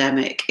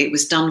pandemic. It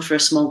was done for a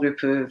small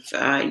group of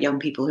young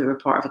people who were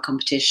part of a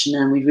competition,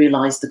 and we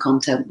realised the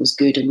content was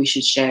good and we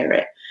should share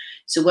it.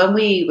 So when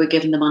we were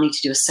given the money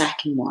to do a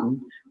second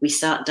one, we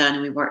sat down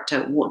and we worked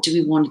out, what do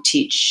we want to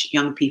teach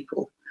young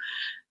people?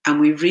 And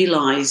we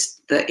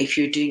realised that if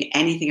you're doing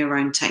anything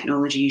around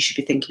technology, you should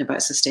be thinking about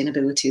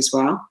sustainability as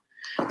well.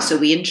 So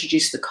we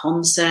introduced the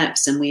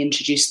concepts, and we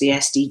introduced the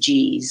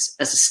SDGs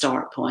as a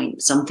start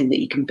point, something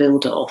that you can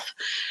build off.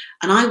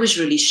 And I was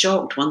really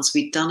shocked once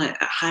we'd done it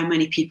at how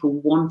many people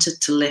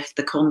wanted to lift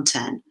the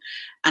content.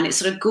 And it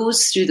sort of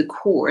goes through the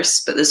course,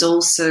 but there's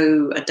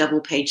also a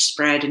double-page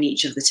spread in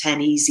each of the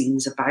 10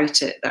 e-zines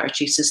about it that our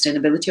Chief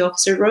Sustainability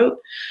Officer wrote.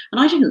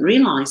 And I didn't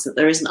realise that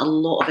there isn't a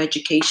lot of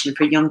education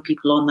for young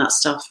people on that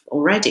stuff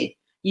already.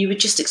 You would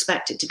just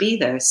expect it to be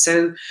there.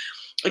 So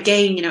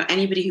again,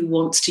 anybody who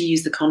wants to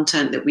use the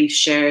content that we've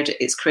shared,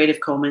 it's Creative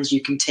Commons.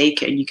 You can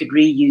take it and you can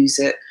reuse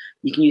it.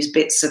 You can use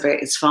bits of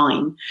it. It's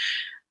fine.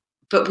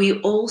 But we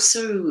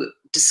also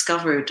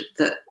discovered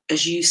that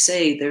as you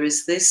say, there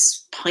is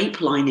this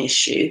pipeline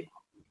issue.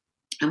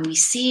 And we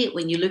see it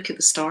when you look at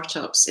the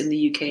startups in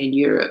the UK and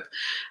Europe.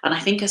 And I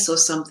think I saw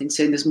something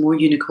saying there's more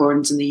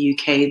unicorns in the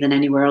UK than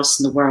anywhere else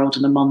in the world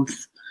in a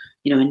month,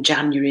 in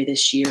January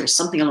this year,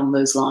 something along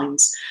those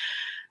lines.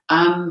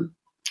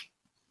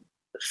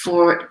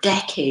 For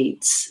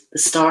decades, the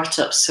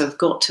startups have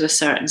got to a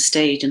certain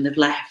stage and they've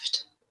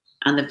left.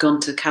 And they've gone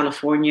to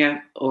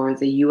California or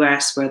the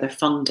US where they're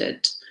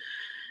funded.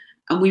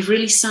 And we've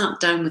really sat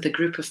down with a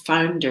group of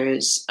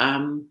founders.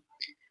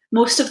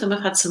 Most of them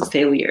have had some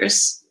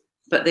failures,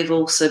 but they've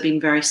also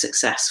been very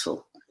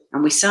successful.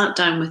 And we sat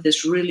down with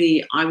this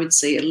really, I would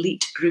say,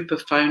 elite group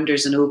of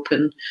founders in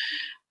Open,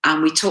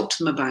 and we talked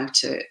to them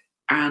about it.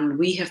 And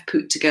we have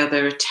put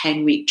together a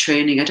 10-week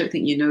training. I don't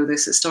think you know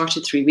this. It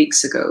started 3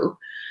 weeks ago.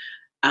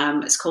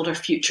 It's called our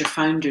Future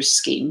Founders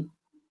Scheme.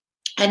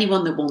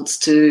 Anyone that wants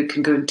to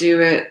can go and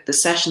do it. The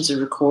sessions are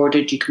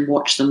recorded. You can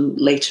watch them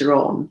later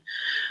on.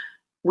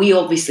 We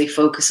obviously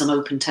focus on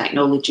open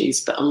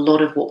technologies, but a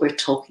lot of what we're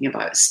talking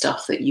about is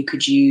stuff that you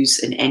could use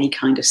in any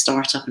kind of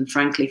startup. And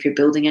frankly, if you're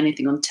building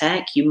anything on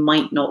tech, you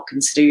might not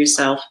consider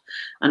yourself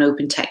an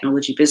open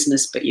technology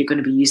business, but you're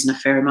going to be using a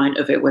fair amount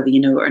of it, whether you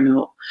know it or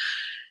not.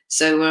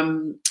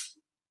 So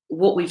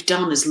what we've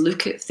done is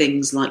look at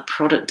things like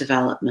product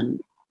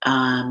development,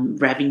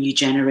 revenue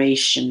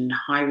generation,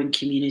 hiring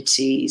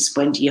communities,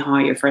 when do you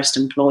hire your first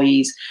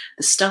employees,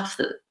 the stuff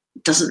that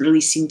doesn't really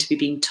seem to be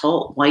being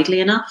taught widely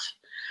enough.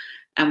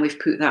 And we've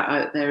put that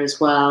out there as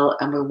well.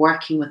 And we're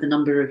working with a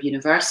number of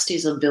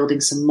universities on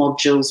building some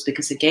modules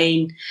because,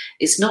 again,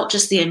 it's not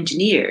just the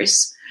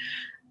engineers,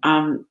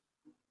 the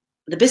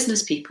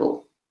business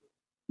people.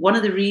 One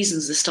of the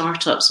reasons the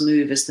startups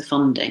move is the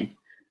funding.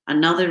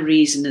 Another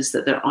reason is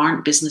that there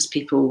aren't business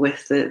people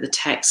with the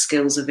tech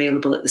skills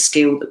available at the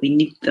scale that we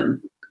need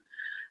them.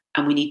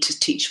 And we need to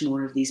teach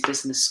more of these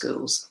business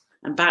schools.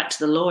 And back to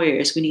the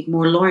lawyers, we need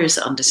more lawyers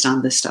that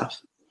understand this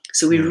stuff.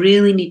 So we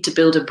really need to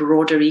build a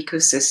broader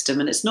ecosystem.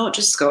 And it's not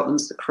just Scotland,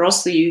 it's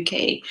across the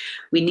UK.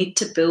 We need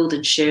to build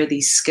and share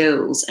these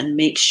skills and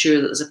make sure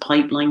that there's a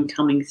pipeline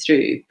coming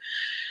through.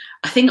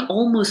 I think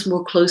almost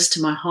more close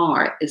to my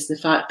heart is the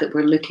fact that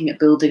we're looking at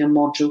building a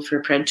module for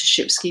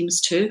apprenticeship schemes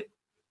too.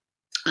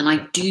 And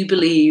I do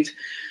believe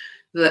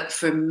that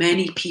for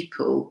many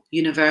people,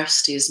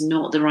 university is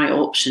not the right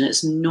option.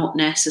 It's not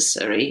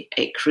necessary.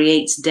 It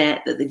creates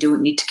debt that they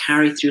don't need to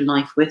carry through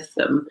life with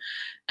them.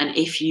 And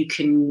if you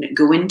can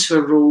go into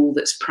a role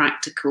that's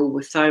practical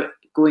without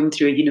going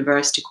through a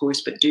university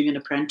course, but doing an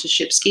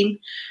apprenticeship scheme,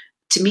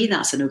 to me,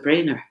 that's a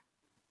no-brainer.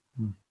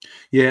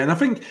 Yeah, and I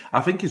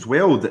think as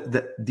well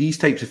that these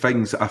types of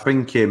things, I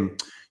think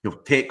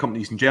tech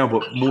companies in general,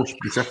 but more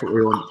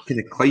specifically on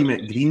kind of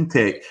climate green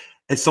tech,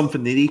 is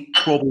something that they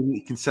probably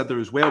need to consider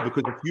as well.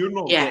 Because if you're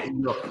not getting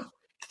your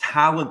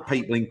talent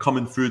pipeline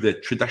coming through the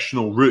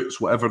traditional routes,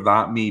 whatever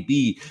that may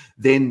be,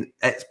 then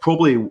it's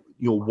probably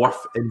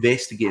worth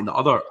investigating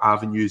other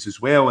avenues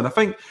as well. And I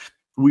think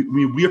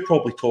we're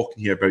probably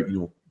talking here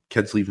about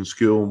kids leaving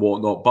school and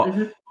whatnot,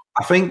 but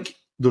I think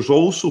there's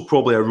also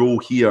probably a role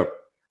here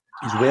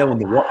as well in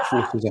the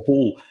workforce as a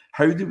whole.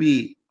 How do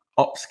we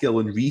upskill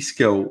and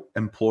reskill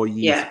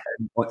employees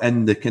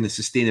in the kind of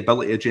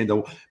sustainability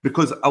agenda?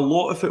 Because a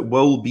lot of it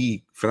will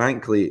be,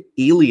 frankly,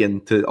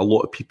 alien to a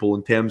lot of people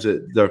in terms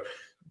of their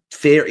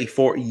 30,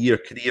 40-year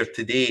career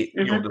today.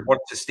 The word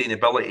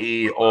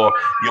sustainability or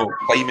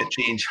climate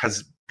change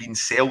has been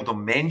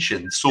seldom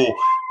mentioned. So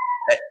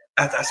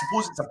I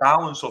suppose it's a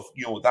balance of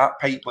that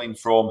pipeline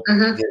from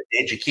the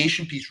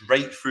education piece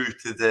right through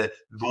to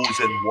those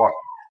in work.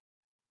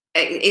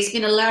 It's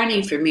been a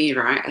learning for me,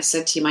 right? I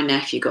said to you, my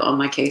nephew got on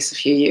my case a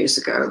few years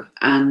ago,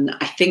 and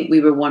I think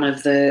we were one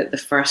of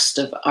the first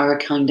of our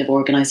kind of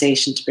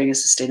organisation to bring a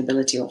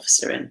sustainability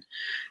officer in.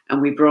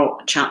 And we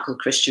brought a chap called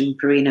Christian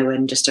Perino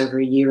in just over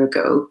a year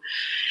ago.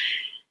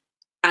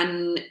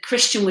 And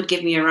Christian would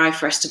give me a row,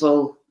 first of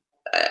all,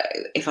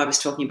 if I was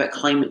talking about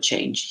climate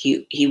change.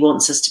 He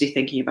wants us to be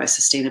thinking about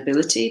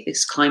sustainability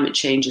because climate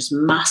change is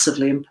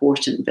massively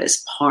important, but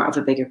it's part of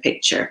a bigger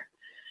picture.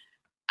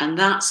 And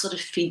that sort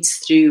of feeds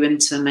through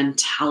into a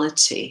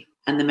mentality.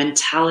 And the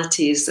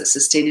mentality is that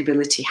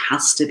sustainability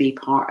has to be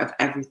part of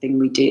everything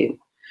we do.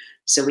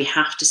 So we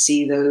have to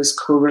see those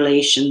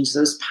correlations,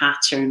 those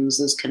patterns,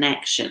 those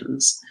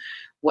connections,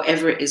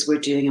 whatever it is we're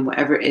doing and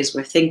whatever it is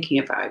we're thinking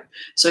about.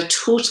 So I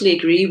totally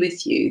agree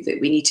with you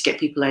that we need to get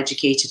people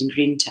educated in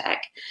green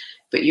tech,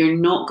 but you're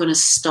not going to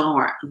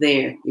start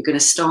there. You're going to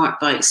start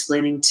by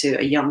explaining to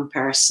a young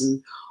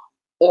person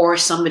or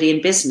somebody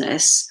in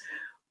business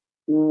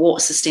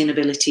what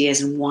sustainability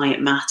is and why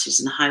it matters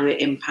and how it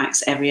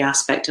impacts every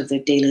aspect of their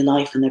daily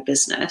life and their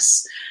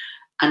business.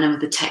 And then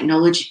with the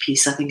technology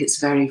piece, I think it's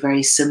very,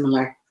 very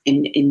similar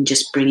in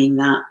just bringing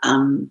that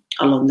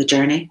along the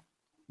journey.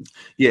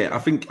 Yeah, I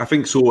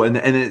think so, and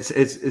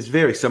it's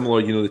very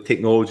similar. The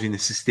technology and the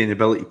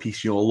sustainability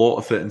piece. A lot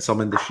of it in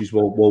some industries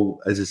will,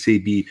 as I say,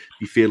 be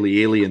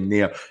fairly alien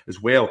there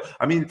as well.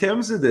 I mean, in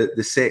terms of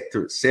the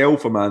sector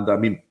itself, Amanda. I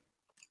mean,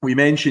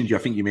 I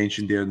think you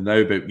mentioned there now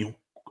about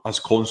us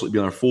constantly be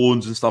on our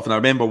phones and stuff. And I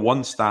remember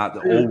one stat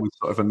that always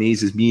sort of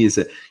amazes me is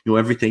that,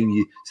 every time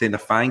you send a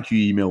thank you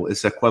email,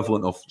 it's the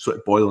equivalent of sort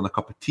of boiling a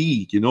cup of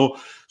tea,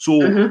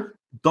 So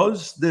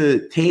does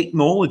the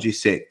technology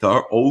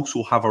sector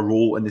also have a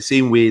role in the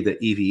same way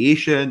that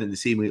aviation, in the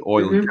same way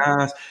oil and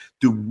gas?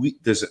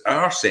 Does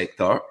our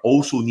sector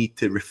also need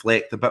to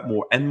reflect a bit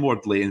more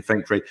inwardly and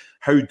think, right,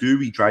 how do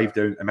we drive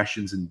down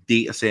emissions in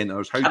data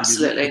centres? How do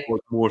we look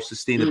towards more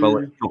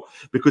sustainability?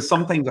 Because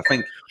sometimes I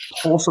think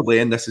possibly,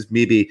 and this is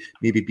maybe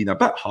been a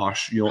bit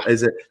harsh,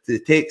 is that the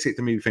tech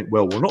sector maybe think,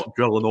 well, we're not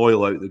drilling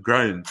oil out of the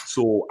ground,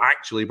 so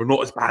actually we're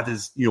not as bad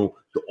as, the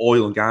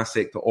oil and gas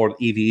sector or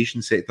the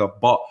aviation sector,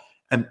 but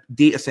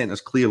data centres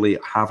clearly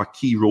have a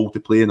key role to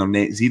play in our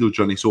net zero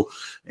journey. So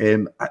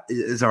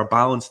is there a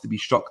balance to be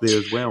struck there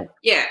as well?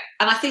 Yeah,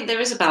 and I think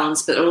there is a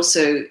balance, but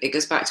also it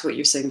goes back to what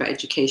you were saying about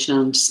education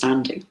and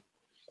understanding.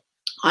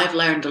 I've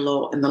learned a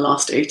lot in the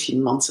last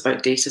 18 months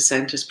about data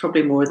centres,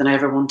 probably more than I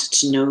ever wanted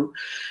to know.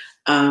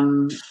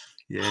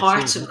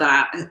 Part of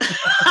that...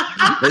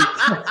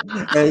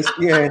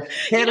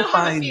 terrifying. You know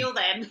how I feel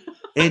then.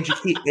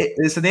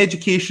 It's an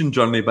education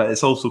journey, but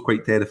it's also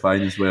quite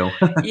terrifying as well.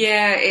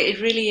 Yeah, it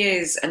really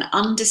is. And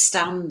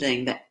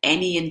understanding that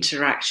any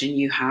interaction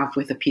you have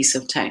with a piece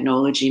of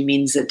technology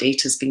means that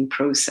data is being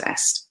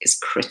processed is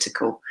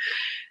critical.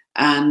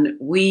 And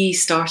we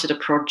started a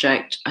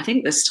project, I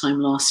think this time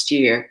last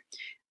year,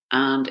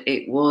 and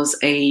it was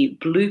a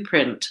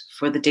blueprint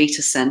for the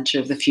data center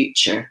of the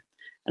future.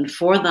 And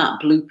for that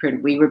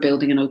blueprint, we were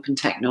building an open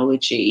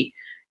technology,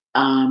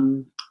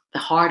 the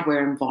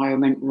hardware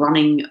environment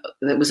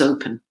that was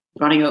open,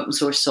 running open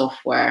source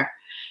software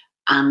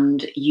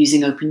and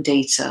using open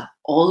data,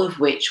 all of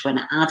which, when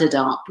added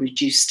up,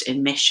 reduced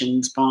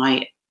emissions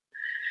by,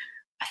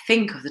 I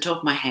think off the top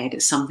of my head,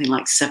 it's something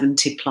like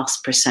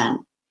 70+%.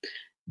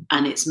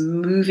 And it's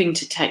moving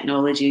to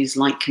technologies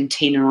like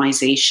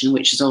containerization,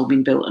 which has all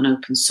been built on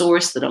open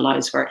source that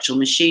allows virtual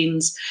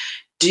machines.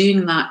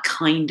 Doing that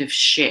kind of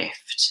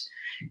shift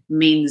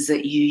means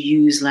that you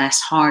use less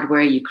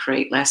hardware, you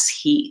create less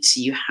heat,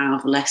 you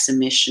have less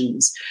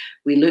emissions.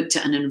 We looked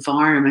at an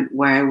environment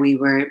where we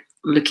were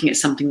looking at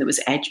something that was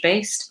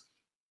edge-based.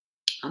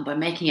 And by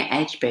making it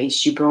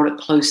edge-based, you brought it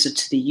closer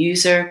to the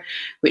user,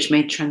 which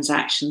made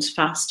transactions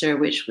faster,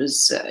 which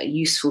was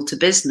useful to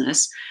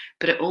business.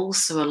 But it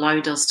also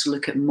allowed us to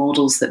look at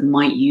models that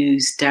might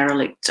use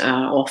derelict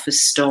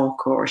office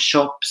stock or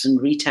shops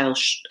and retail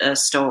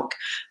stock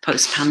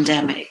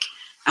post-pandemic.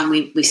 And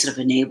we sort of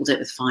enabled it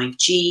with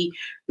 5G.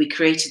 We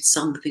created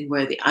something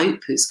where the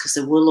outputs, because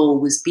there will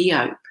always be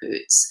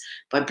outputs,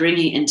 by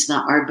bringing it into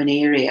that urban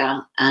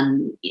area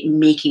and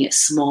making it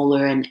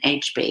smaller and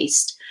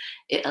edge-based,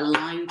 it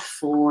allowed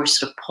for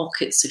sort of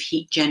pockets of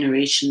heat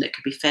generation that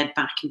could be fed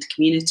back into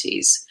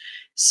communities.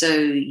 So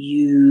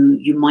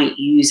you might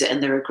use it,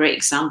 and there are great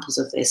examples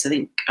of this. I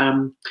think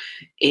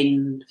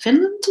in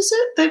Finland,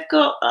 they've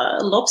got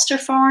lobster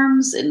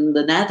farms. In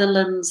the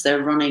Netherlands,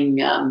 they're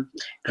running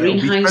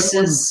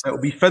greenhouses. It'll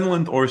be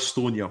Finland or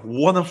Estonia.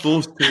 One of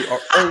those two are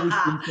always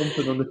doing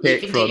something on the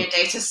tech front. You can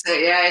do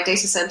a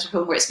data center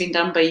home where it's been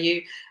done by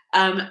you.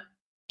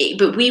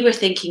 But we were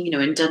thinking,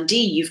 in Dundee,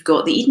 you've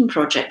got the Eden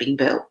project being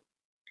built.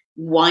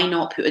 Why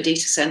not put a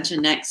data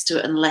center next to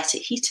it and let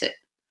it heat it?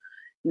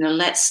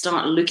 Let's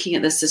start looking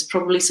at this. There's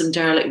probably some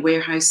derelict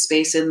warehouse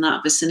space in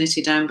that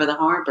vicinity down by the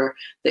harbour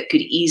that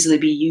could easily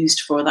be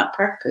used for that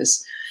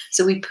purpose.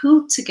 So we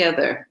pulled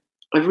together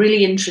a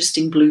really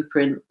interesting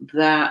blueprint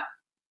that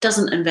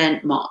doesn't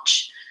invent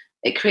much.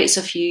 It creates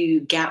a few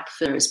gap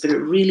fillers, but it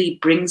really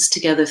brings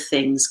together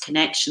things,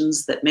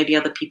 connections that maybe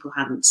other people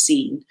hadn't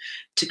seen,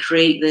 to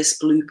create this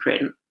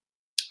blueprint.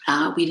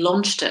 We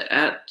launched it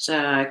at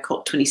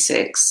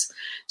COP26.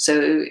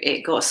 So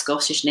it got a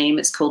Scottish name.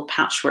 It's called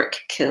Patchwork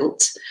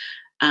Kilt.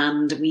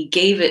 And we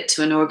gave it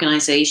to an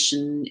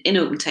organisation in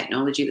open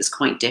technology that's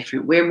quite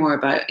different. We're more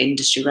about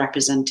industry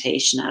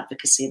representation,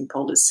 advocacy and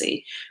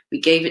policy. We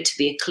gave it to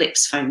the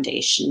Eclipse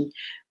Foundation,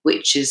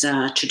 which is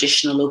a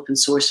traditional open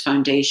source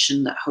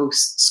foundation that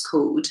hosts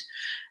code.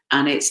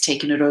 And it's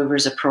taken it over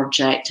as a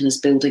project and is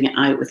building it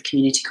out with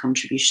community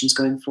contributions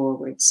going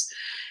forwards.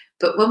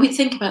 But when we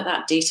think about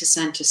that data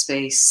center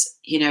space,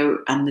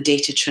 and the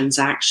data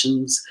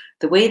transactions,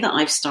 the way that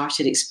I've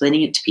started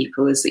explaining it to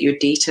people is that your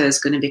data is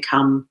going to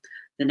become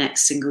the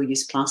next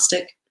single-use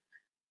plastic.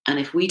 And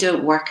if we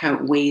don't work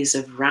out ways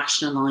of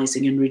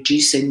rationalizing and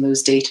reducing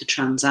those data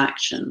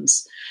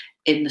transactions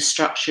in the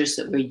structures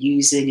that we're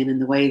using and in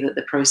the way that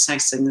the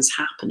processing is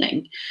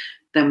happening,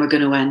 then we're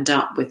going to end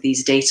up with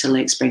these data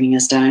lakes bringing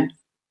us down.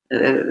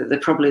 They're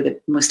probably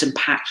the most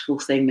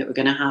impactful thing that we're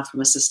going to have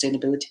from a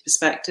sustainability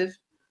perspective.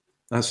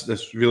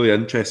 That's really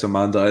interesting,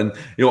 Amanda. And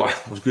I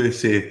was going to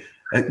say,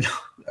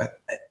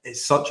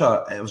 it's such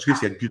a, I was going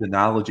to say a good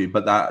analogy,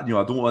 but that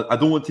I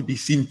don't want to be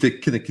seen to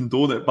kind of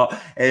condone it. But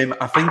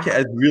I think it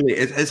is really,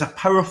 it's a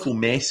powerful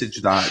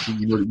message that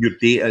your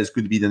data is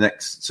going to be the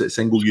next sort of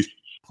single-use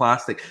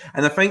plastic.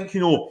 And I think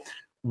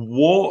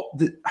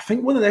I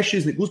think one of the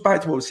issues, and it goes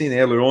back to what I was saying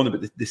earlier on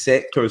about the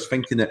sector, is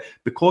thinking that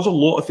because a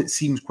lot of it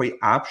seems quite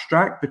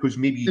abstract, because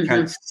maybe you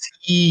can't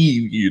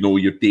see,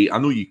 your data. I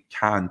know you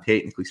can,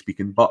 technically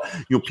speaking, but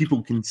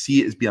people can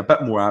see it as being a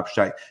bit more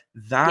abstract.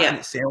 That in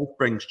itself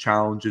brings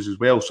challenges as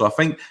well. So I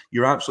think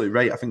you're absolutely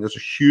right. I think there's a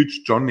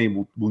huge journey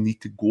we'll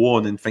need to go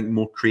on and think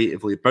more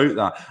creatively about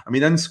that. I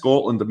mean, in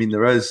Scotland,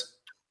 there is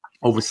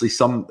obviously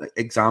some great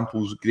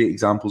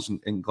examples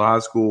in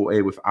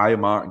Glasgow with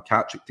IMART and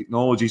Catrick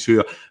Technologies,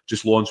 who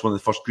just launched one of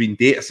the first green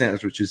data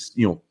centres, which is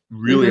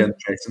really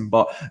interesting.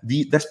 But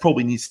this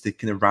probably needs to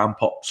kind of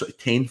ramp up sort of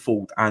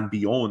tenfold and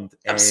beyond.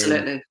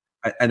 Absolutely.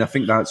 And I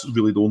think that's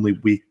really the only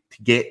way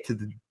to get to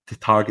the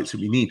targets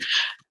that we need.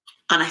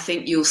 And I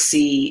think you'll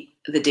see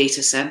the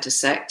data center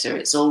sector,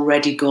 it's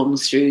already gone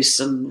through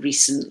some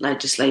recent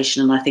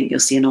legislation, and I think you'll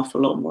see an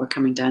awful lot more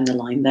coming down the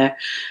line there.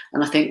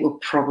 And I think we'll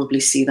probably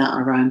see that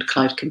around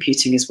cloud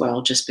computing as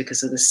well, just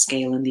because of the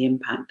scale and the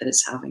impact that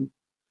it's having.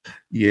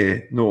 Yeah,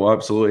 no,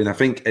 absolutely. And I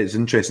think it's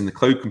interesting, the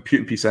cloud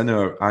computing piece in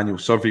our annual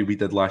survey we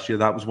did last year,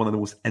 that was one of the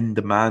most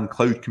in-demand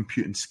cloud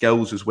computing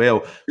skills as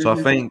well. So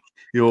I think,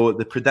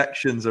 the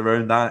predictions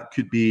around that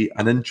could be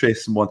an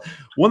interesting one.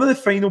 One of the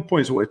final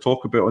points I want to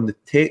talk about on the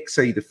tech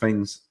side of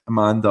things,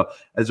 Amanda,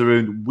 is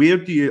around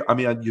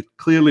you're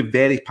clearly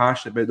very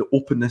passionate about the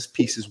openness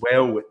piece as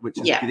well, which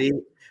is great.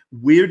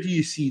 Where do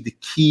you see the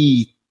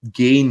key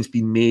gains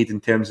being made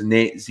in terms of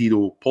net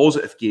zero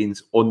positive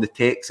gains on the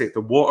tech sector?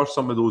 What are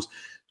some of those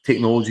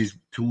technologies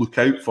to look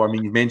out for? I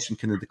mean, you mentioned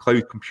kind of the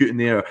cloud computing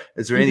there.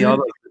 Is there any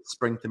others that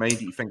spring to mind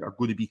that you think are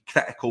going to be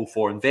critical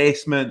for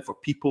investment, for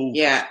people,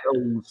 for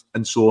skills,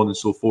 and so on and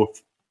so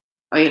forth?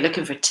 Are you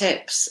looking for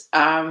tips?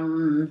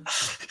 I've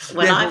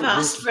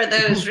asked for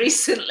those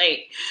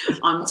recently,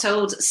 I'm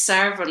told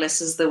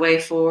serverless is the way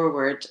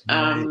forward.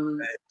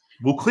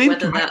 We'll claim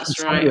whether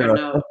that's right or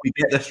not. If we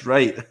get this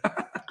right. Do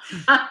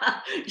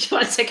you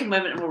want to take a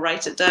moment and we'll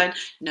write it down?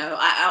 No,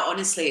 I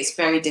honestly, it's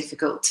very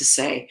difficult to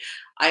say.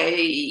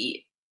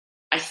 I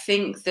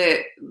think that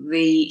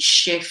the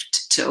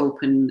shift to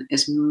open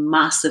is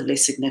massively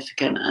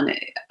significant, and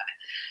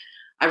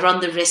I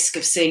run the risk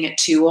of saying it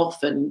too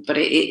often, but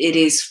it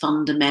is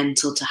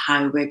fundamental to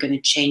how we're going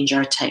to change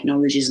our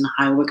technologies and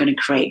how we're going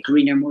to create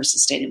greener, more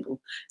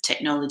sustainable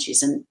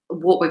technologies. And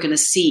what we're going to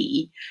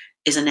see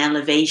is an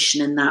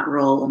elevation in that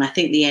role. And I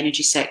think the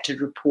energy sector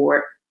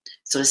report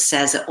sort of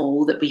says it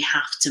all, that we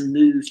have to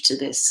move to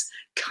this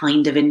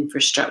kind of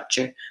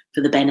infrastructure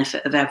for the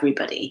benefit of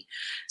everybody.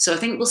 So I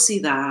think we'll see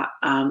that.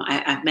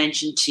 I've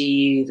mentioned to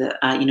you that,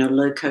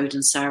 low code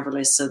and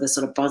serverless, so the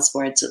sort of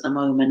buzzwords at the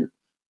moment.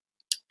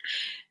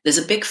 There's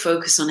a big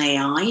focus on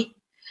AI.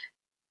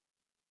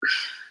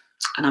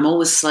 And I'm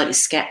always slightly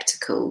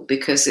skeptical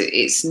because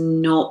it's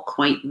not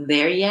quite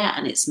there yet.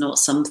 And it's not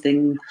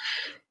something,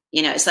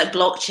 it's like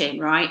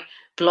blockchain, right?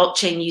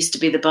 Blockchain used to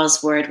be the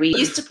buzzword. We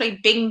used to play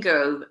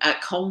bingo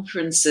at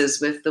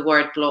conferences with the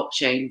word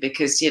blockchain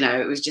because,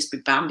 it was just be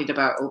bandied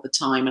about all the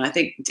time. And I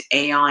think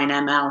AI and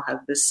ML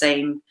have the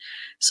same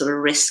sort of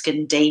risk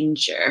and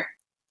danger.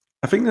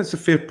 I think that's a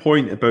fair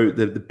point about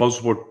the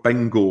buzzword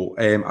bingo.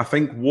 I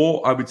think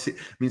what I would say,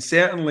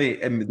 certainly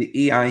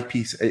the AI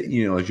piece, as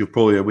you're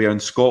probably aware, in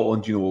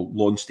Scotland,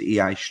 launched the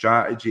AI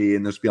strategy,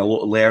 and there's been a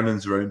lot of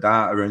learnings around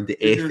that, around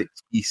the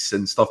ethics piece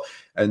and stuff.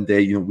 And,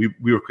 we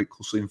were quite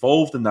closely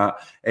involved in that.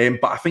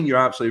 But I think you're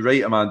absolutely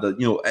right, Amanda.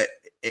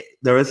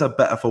 There is a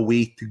bit of a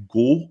way to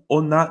go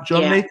on that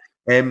journey. Yeah.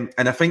 And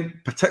I think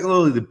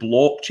particularly the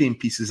blockchain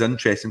piece is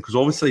interesting because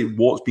obviously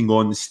what's been going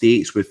on in the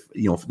States with,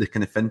 the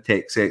kind of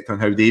fintech sector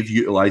and how they've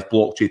utilised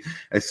blockchain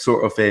is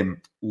sort of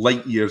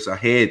light years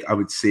ahead, I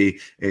would say,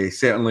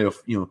 certainly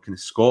of, kind of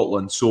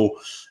Scotland. So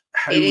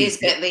it is,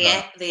 but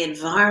the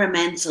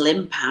environmental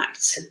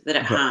impact that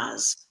it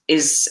has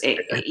is,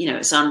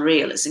 it's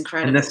unreal. It's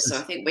incredible. So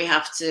I think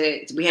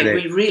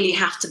we really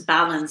have to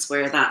balance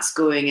where that's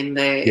going and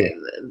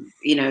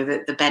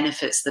the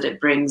benefits that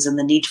it brings and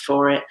the need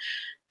for it.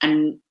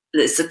 And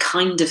it's the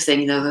kind of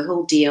thing, though, the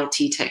whole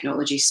DLT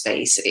technology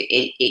space,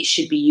 it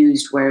should be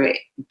used where it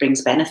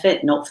brings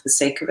benefit, not for the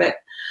sake of it.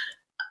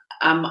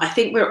 I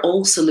think we're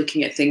also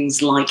looking at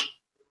things like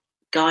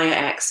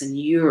Gaia-X in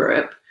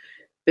Europe,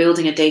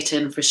 building a data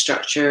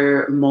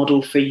infrastructure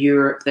model for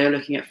Europe. They're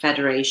looking at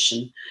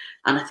federation.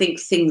 And I think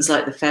things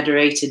like the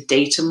federated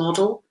data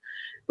model,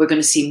 we're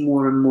going to see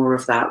more and more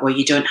of that, where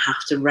you don't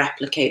have to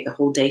replicate the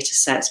whole data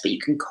sets, but you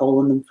can call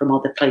on them from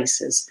other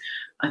places.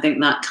 I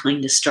think that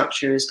kind of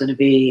structure is going to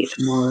be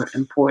more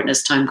important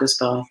as time goes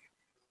by.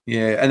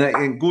 Yeah, and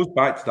it goes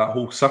back to that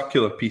whole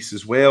circular piece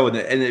as well. And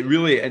it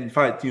really, in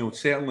fact,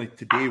 certainly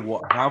today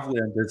what I have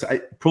learned is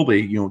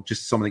probably,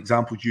 just some of the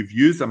examples you've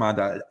used,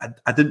 Amanda,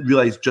 I didn't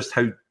realise just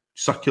how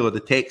circular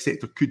the tech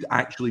sector could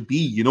actually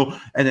be,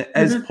 and it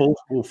is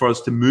possible for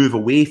us to move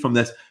away from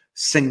this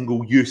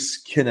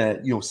single-use kind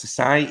of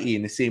society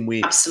in the same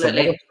way some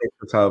other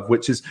sectors have,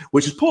 which is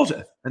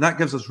positive, and that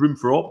gives us room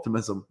for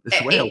optimism as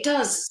well. It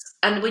does.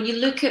 And when you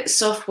look at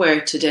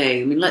software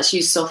today, I mean, let's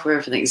use software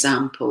for an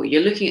example.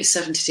 You're looking at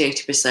 70 to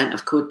 80%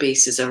 of code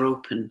bases are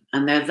open.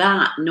 And they're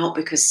that not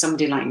because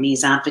somebody like me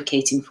is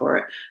advocating for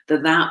it.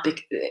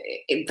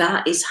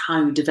 That is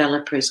how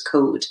developers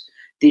code.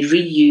 They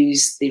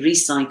reuse, they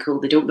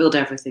recycle, they don't build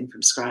everything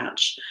from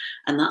scratch.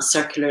 And that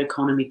circular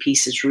economy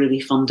piece is really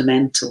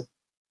fundamental.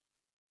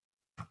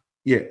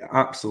 Yeah,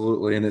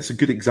 absolutely. And it's a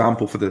good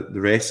example for the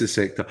rest of the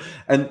sector.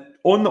 And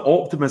on the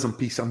optimism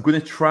piece, I'm going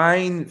to try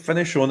and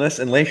finish on this,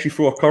 unless you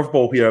throw a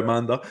curveball here,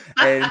 Amanda.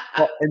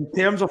 But in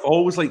terms of, I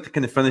always like to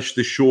kind of finish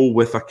the show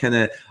with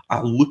a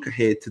look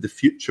ahead to the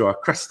future, a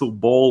crystal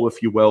ball,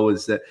 if you will.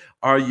 Is that,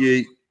 are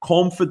you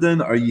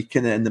confident? Are you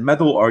kind of in the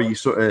middle? Are you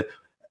sort of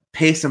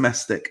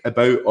pessimistic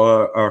about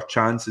our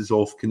chances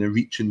of kind of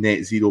reaching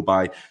net zero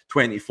by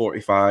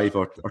 2045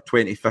 or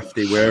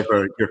 2050,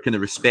 wherever your kind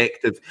of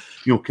respective,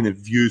 kind of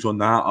views on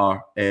that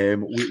are?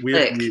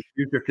 Where's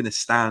your kind of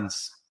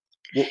stance?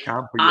 What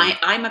camp are you in?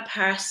 I'm a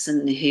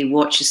person who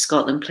watches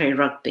Scotland play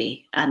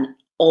rugby and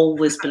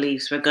always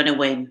believes we're going to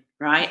win,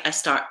 right? I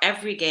start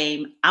every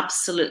game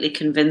absolutely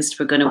convinced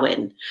we're going to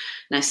win.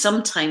 Now,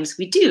 sometimes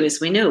we do,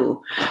 as we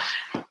know,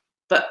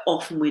 but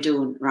often we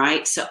don't,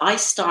 right? So I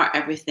start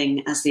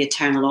everything as the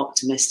eternal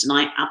optimist, and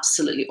I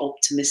absolutely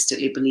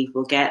optimistically believe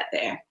we'll get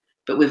there.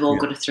 But we've all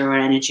got to throw our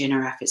energy and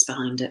our efforts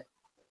behind it.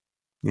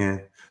 Yeah.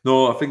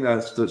 No, I think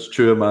that's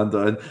true,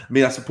 Amanda. And I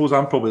mean, I suppose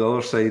I'm probably the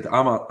other side.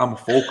 I'm a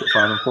Falkirk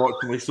fan,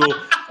 unfortunately. So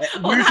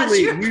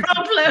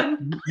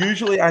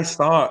usually I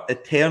start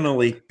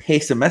eternally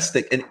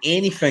pessimistic, and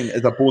anything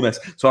is a bonus.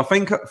 So I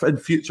think in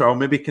future I'll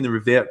maybe kind of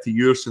revert to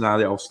your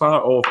scenario. I'll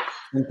start off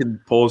thinking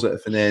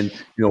positive, and then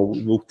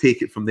we'll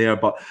take it from there.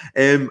 But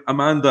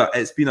Amanda,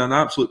 it's been an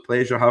absolute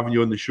pleasure having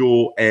you on the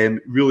show.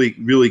 Really,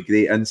 really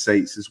great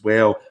insights as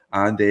well.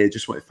 And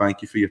just want to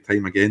thank you for your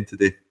time again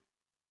today.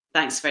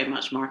 Thanks very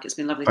much, Mark. It's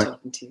been lovely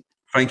talking to you.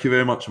 Thank you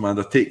very much,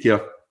 Amanda. Take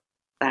care.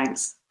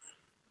 Thanks.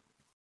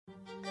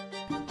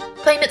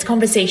 Climate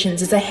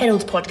Conversations is a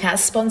Herald podcast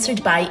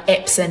sponsored by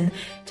Epson.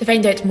 To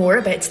find out more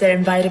about their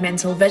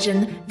environmental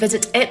vision,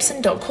 visit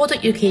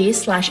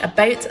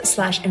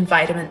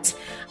epson.co.uk/about/environment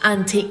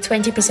and take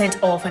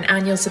 20% off an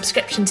annual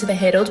subscription to the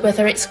Herald with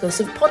our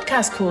exclusive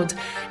podcast code.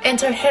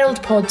 Enter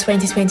HeraldPod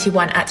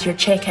 2021 at your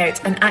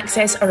checkout and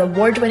access our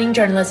award-winning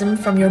journalism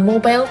from your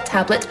mobile,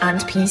 tablet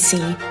and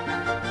PC.